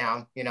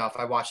SmackDown, if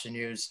I watched the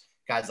news,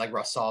 guys like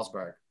Russ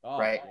Salzberg,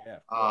 right?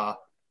 Yeah,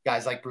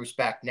 guys like Bruce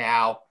Beck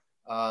now.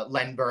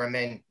 Len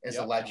Berman is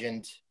a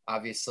legend.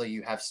 Obviously,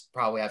 you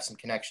probably have some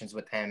connections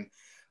with him.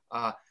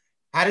 How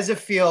does it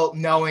feel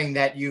knowing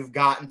that you've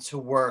gotten to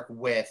work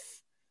with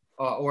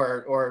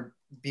or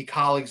be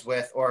colleagues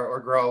with or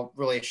grow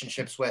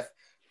relationships with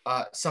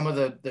some of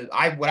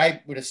what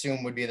I would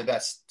assume would be the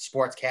best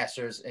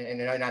sportscasters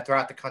and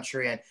throughout the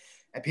country and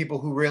people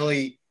who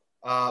really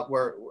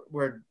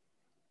were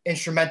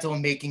instrumental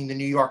in making the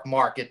New York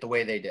market the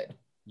way they did?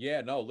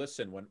 Yeah, no,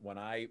 listen, when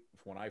I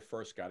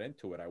first got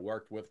into it, I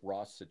worked with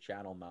Russ at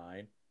Channel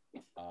 9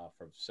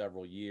 for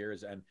several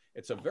years, and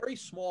it's a very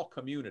small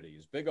community.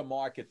 As big a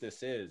market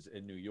this is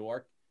in New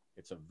York,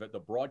 the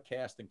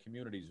broadcasting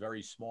community is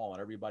very small,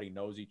 and everybody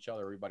knows each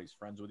other. Everybody's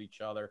friends with each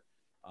other.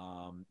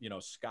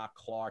 Scott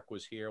Clark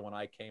was here when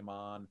I came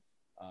on.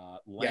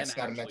 Len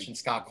Scott mentioned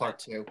Scott Clark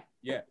too.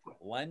 Yeah,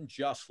 Len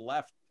just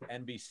left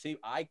NBC.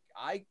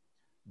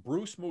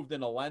 Bruce moved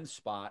into Len's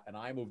spot, and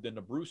I moved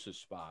into Bruce's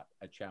spot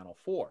at Channel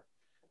 4.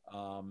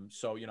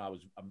 So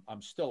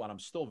I'm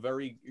still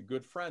very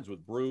good friends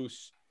with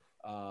Bruce,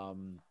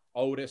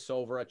 Otis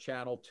over at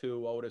Channel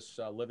 2, Otis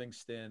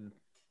Livingston.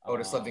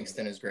 Otis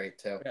Livingston is great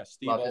too. Yeah,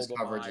 Steve Love his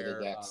coverage of the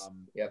Obermeyer, decks.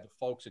 The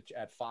folks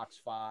at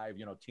Fox 5,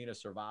 Tina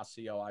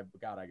Servasio. I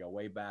go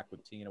way back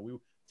with Tina.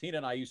 Tina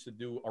and I used to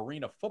do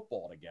arena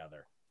football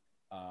together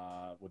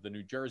with the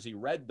New Jersey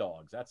Red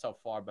Dogs. That's how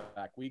far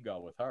back we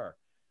go with her.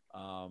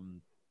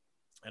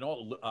 And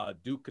all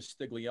Duke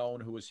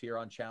Castiglione, who was here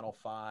on Channel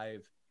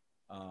 5,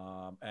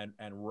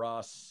 and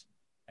Russ,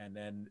 and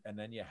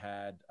then you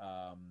had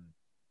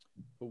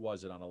who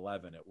was it on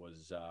 11? It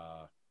was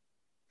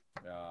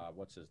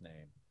what's his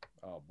name?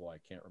 Oh boy, I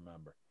can't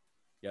remember.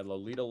 Yeah,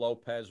 Lolita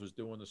Lopez was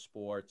doing the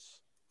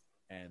sports,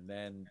 and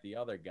then the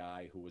other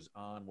guy who was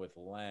on with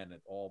Len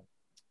at all.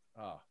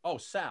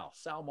 Sal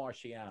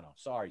Marciano.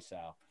 Sorry,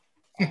 Sal.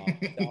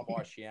 Sal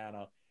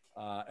Marciano.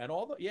 And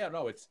all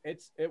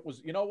it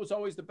was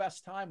always the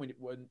best time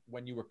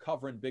when you were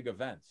covering big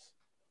events,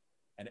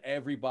 and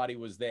everybody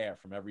was there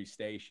from every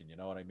station. You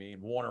know what I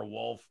mean? Warner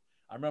Wolf.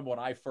 I remember when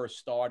I first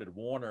started,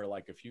 Warner,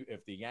 like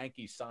if the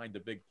Yankees signed a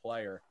big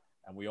player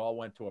and we all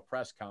went to a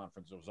press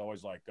conference, it was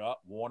always like,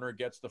 Warner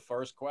gets the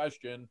first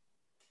question.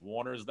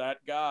 Warner's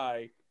that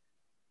guy.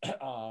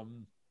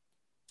 And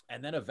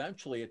then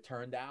eventually it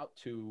turned out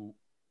to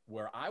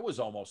where I was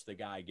almost the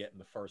guy getting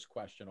the first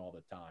question all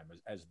the time.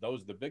 As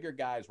the bigger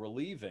guys were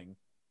leaving,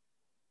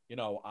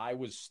 I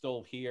was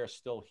still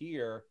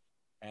here.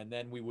 And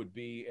then we would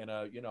be in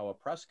a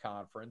press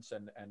conference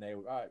and they,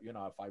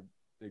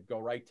 they'd go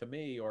right to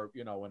me or,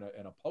 in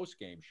a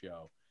post-game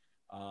show.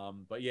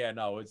 But yeah,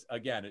 no, it's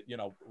again,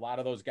 a lot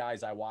of those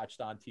guys I watched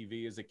on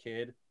TV as a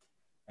kid,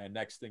 and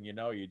next thing you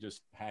know, you're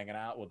just hanging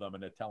out with them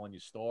and they're telling you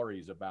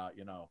stories about,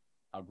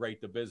 how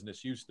great the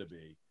business used to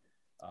be.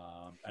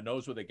 And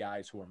those were the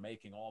guys who were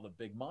making all the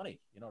big money.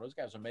 Those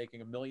guys are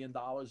making $1 million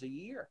a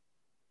year.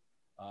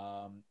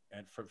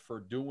 And for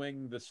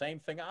doing the same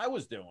thing I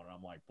was doing.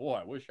 I'm like, boy,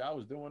 I wish I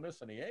was doing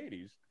this in the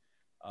 80s.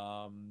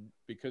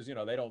 Because,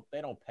 they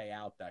don't pay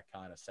out that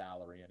kind of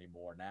salary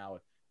anymore. Now,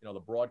 the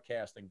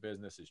broadcasting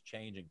business is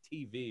changing.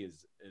 TV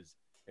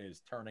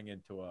is turning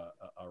into a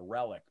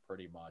relic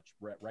pretty much,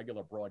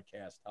 regular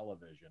broadcast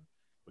television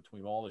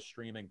between all the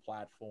streaming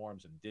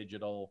platforms and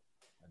digital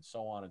and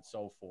so on and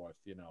so forth.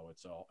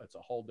 It's a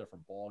whole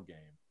different ball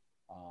game.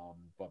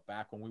 But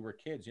back when we were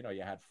kids, you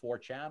had 4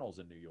 channels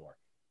in New York,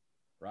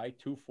 right?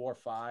 2, 4,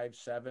 5,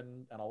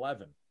 7, and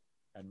 11,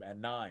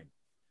 and 9.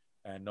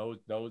 And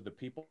the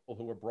people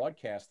who were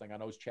broadcasting on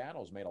those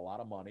channels made a lot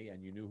of money,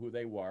 and you knew who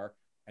they were,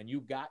 and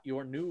you got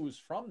your news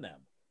from them,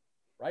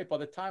 right? By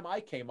the time I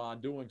came on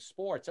doing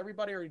sports,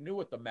 everybody already knew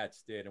what the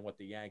Mets did and what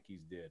the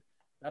Yankees did.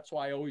 That's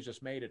why I always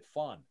just made it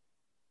fun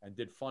and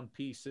did fun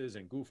pieces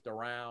and goofed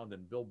around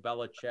and Bill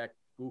Belichick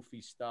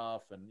goofy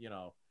stuff. And,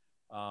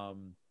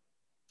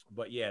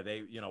 but yeah,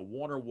 they,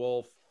 Warner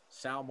Wolf,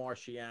 Sal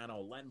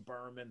Marciano, Len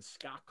Berman,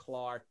 Scott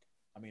Clark.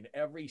 I mean,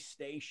 every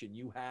station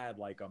you had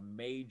like a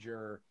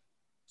major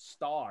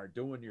star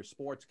doing your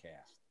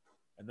sportscast.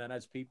 And then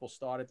as people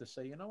started to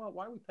say, you know what,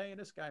 why are we paying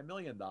this guy $1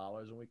 million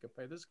and we could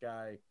pay this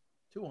guy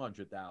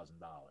 $200,000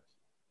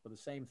 for the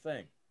same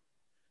thing?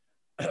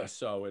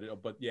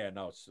 But yeah,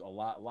 no, it's a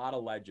lot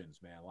of legends,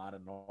 man.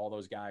 All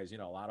those guys,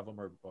 a lot of them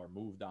are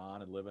moved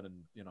on and living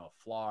in,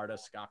 Florida.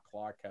 Scott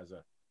Clark has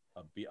a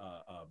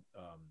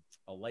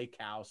lake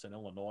house in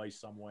Illinois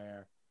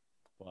somewhere.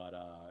 But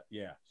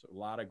yeah, so a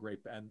lot of great,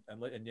 and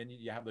then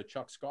you have the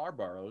Chuck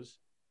Scarboroughs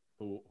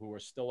who are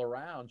still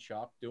around,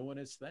 Chuck doing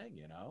his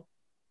thing,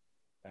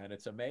 and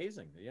it's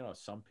amazing.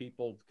 Some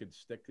people could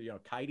stick to,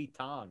 Kitey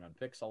Tong on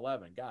Pix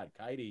 11. God,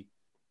 Kitey,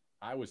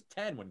 I was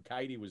 10 when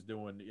Kitey was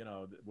doing,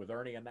 with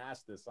Ernie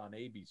Anastas on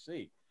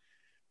ABC.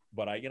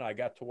 But I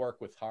got to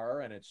work with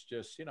her, and it's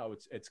just,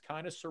 it's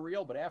kind of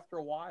surreal. But after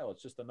a while,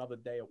 it's just another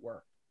day at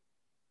work.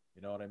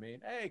 You know what I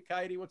mean? Hey,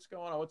 Kitey, what's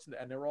going on?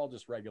 And they're all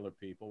just regular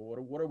people.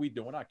 What are we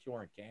doing? We're not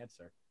curing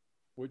cancer.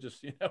 We're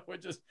just,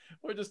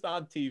 we're just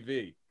on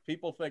TV.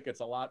 People think it's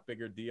a lot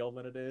bigger deal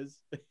than it is,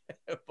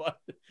 but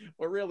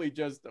we're really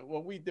just,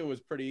 what we do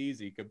is pretty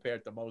easy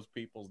compared to most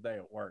people's day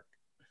at work.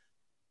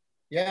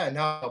 Yeah,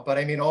 no, but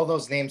I mean, all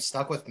those names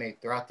stuck with me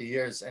throughout the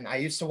years, and I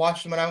used to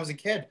watch them when I was a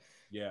kid.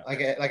 Yeah.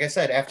 Like I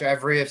said, after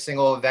every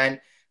single event,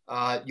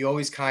 you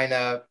always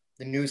the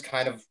news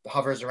kind of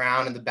hovers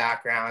around in the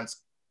background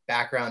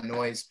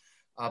noise.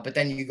 But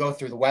then you go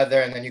through the weather,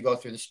 and then you go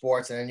through the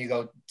sports, and then you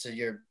go to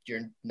your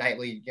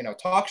nightly,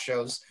 talk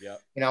shows. Yeah.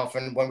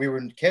 From when we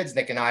were kids,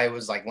 Nick and I, it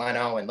was like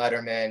Leno and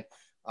Letterman,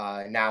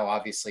 and now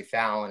obviously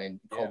Fallon and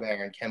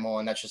Colbert and Kimmel,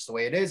 and that's just the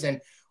way it is. And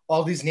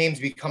all these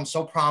names become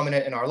so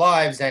prominent in our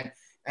lives, and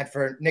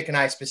for Nick and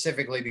I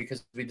specifically,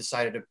 because we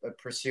decided to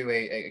pursue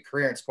a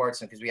career in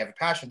sports, and because we have a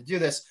passion to do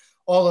this,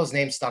 all those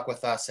names stuck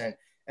with us, and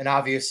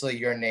obviously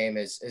your name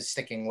is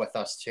sticking with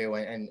us too,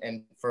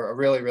 and for a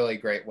really, really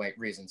great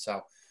reason.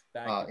 So.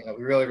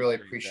 We really, really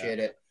appreciate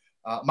it.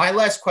 My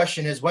last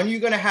question is, when are you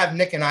going to have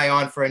Nick and I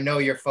on for a Know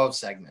Your Foe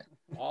segment?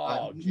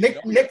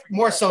 Nick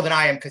more so than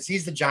I am, because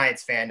he's the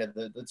Giants fan of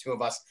the two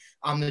of us.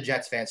 I'm the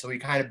Jets fan, so we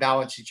kind of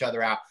balance each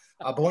other out.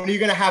 But when are you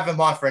going to have him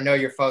on for a Know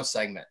Your Foe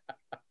segment?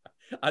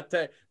 I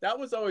tell you, that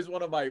was always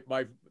one of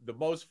the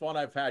most fun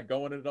I've had,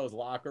 going into those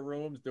locker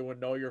rooms,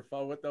 doing Know Your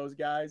Foe with those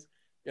guys.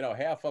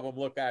 Half of them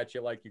look at you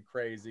like you're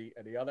crazy,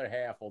 and the other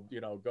half will,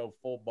 go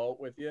full boat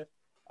with you.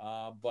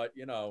 But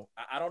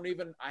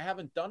I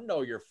haven't done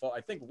Know Your Foe.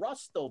 I think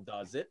Russ still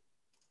does it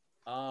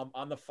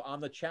on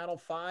the Channel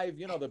 5,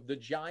 the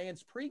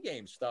Giants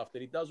pregame stuff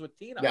that he does with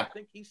Tina. Yeah. I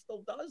think he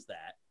still does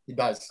that. He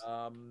does.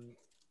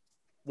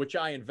 Which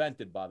I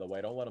invented, by the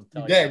way. Don't let him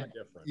tell you I'm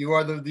different. You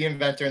are the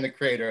inventor and the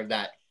creator of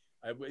that.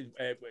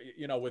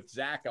 With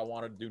Zach, I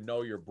wanted to do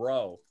Know Your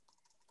Bro.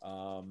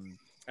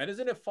 And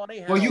isn't it funny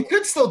how... Well, you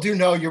could still do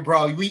Know Your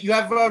Bro. You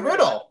have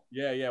Riddle.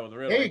 Yeah, with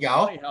Riddle. There you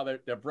go. Funny how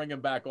they're bringing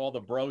back all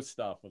the bro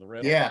stuff with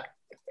Riddle. Yeah.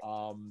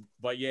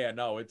 But yeah,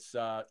 no, it's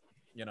I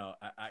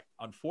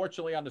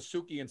unfortunately on the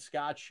Suki and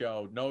Scott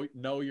show,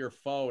 Know Your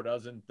Foe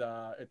doesn't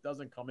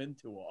come in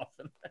too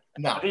often.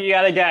 No. You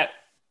got to get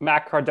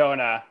Matt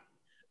Cardona,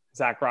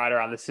 Zach Ryder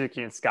on the Suki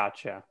and Scott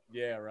show.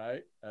 Yeah,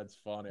 right. That's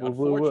funny. Woo,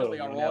 Unfortunately,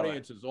 woo, our woo.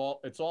 audience is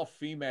all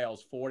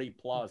females, 40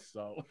 plus.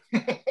 So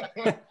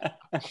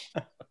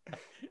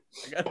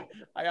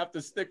I have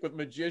to stick with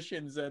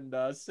magicians and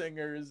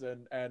singers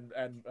and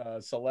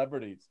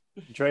celebrities.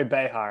 Joy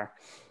Behar,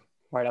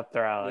 right up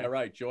their alley. Yeah,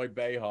 right. Joy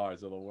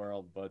Behars of the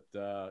world. But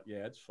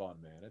yeah, it's fun,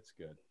 man. It's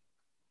good.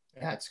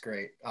 That's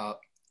great.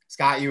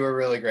 Scott, you were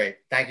really great.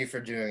 Thank you for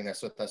doing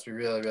this with us. We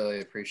really,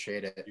 really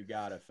appreciate it. You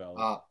got it,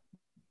 fella.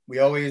 We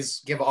always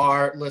give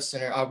our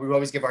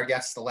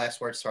guests the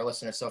last words to our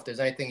listeners. So if there's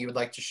anything you would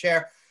like to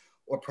share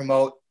or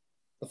promote,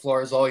 the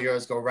floor is all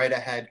yours. Go right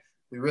ahead.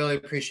 We really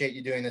appreciate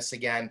you doing this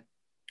again.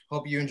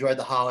 Hope you enjoyed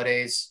the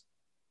holidays.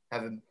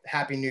 Have a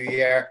happy new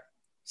year.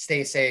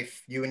 Stay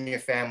safe, you and your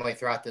family,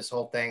 throughout this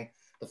whole thing.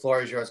 The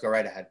floor is yours. Go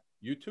right ahead.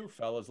 You too,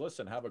 fellas.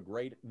 Listen, have a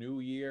great new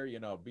year.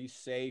 Be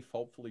safe.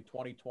 Hopefully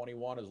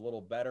 2021 is a little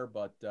better,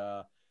 but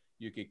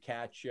you could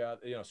catch,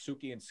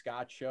 Suki and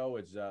Scott show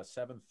is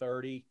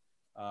 7:30.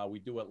 We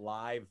do it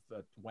live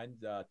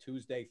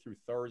Tuesday through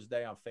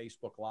Thursday on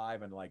Facebook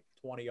Live and like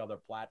 20 other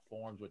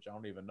platforms, which I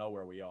don't even know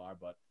where we are,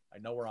 but I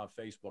know we're on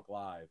Facebook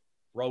Live,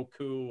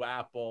 Roku,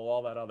 Apple,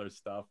 all that other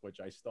stuff, which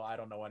I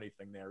don't know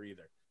anything there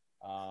either.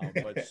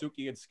 But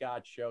Suki and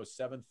Scott show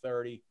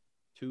 7:30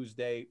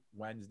 Tuesday,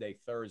 Wednesday,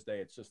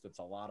 Thursday. It's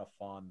a lot of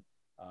fun.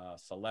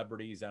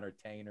 Celebrities,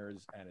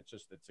 entertainers, and it's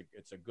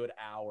a good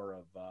hour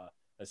of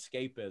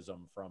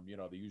escapism from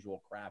the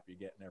usual crap you're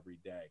getting every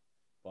day.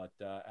 But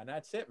and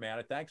that's it,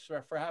 man. Thanks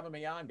for having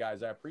me on,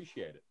 guys. I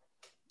appreciate it.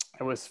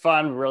 It was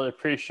fun. Really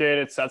appreciate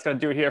it. So that's going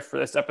to do it here for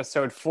this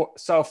episode.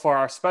 So for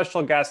our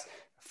special guest,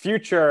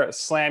 future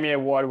Slammy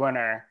Award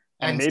winner,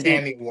 and maybe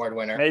Emmy Award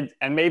winner,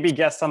 and maybe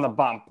guest on the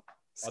bump,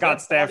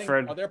 Scott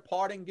Stanford. Are there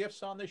parting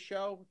gifts on the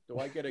show? Do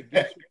I get a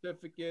gift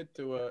certificate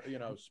to a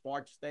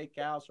Spark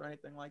Steakhouse or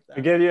anything like that?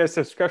 We give you a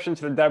subscription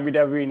to the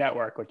WWE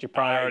Network, which you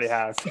probably already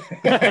have.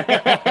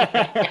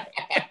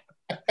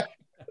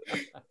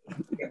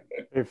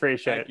 We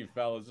appreciate it. Thank you,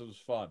 fellas. It was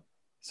fun.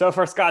 So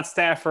for Scott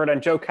Stanford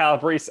and Joe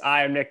Calabrese,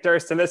 I am Nick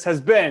Durst, and this has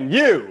been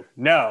You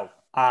Know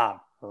I'm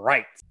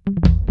Right.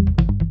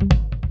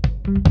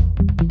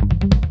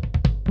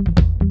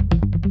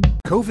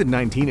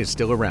 COVID-19 is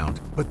still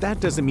around, but that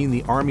doesn't mean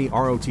the Army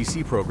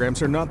ROTC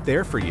programs are not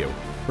there for you.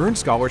 Earn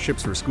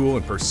scholarships for school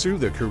and pursue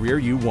the career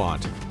you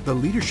want. The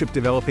Leadership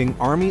Developing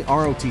Army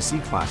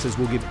ROTC classes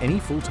will give any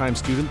full-time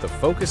student the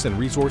focus and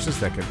resources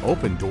that can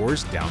open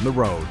doors down the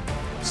road.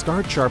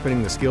 Start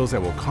sharpening the skills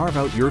that will carve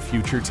out your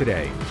future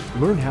today.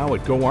 Learn how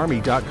at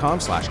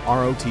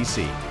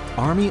goarmy.com/ROTC.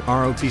 Army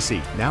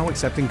ROTC, now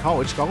accepting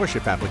college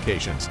scholarship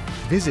applications.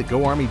 Visit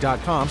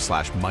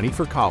goarmy.com/money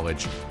for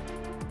college.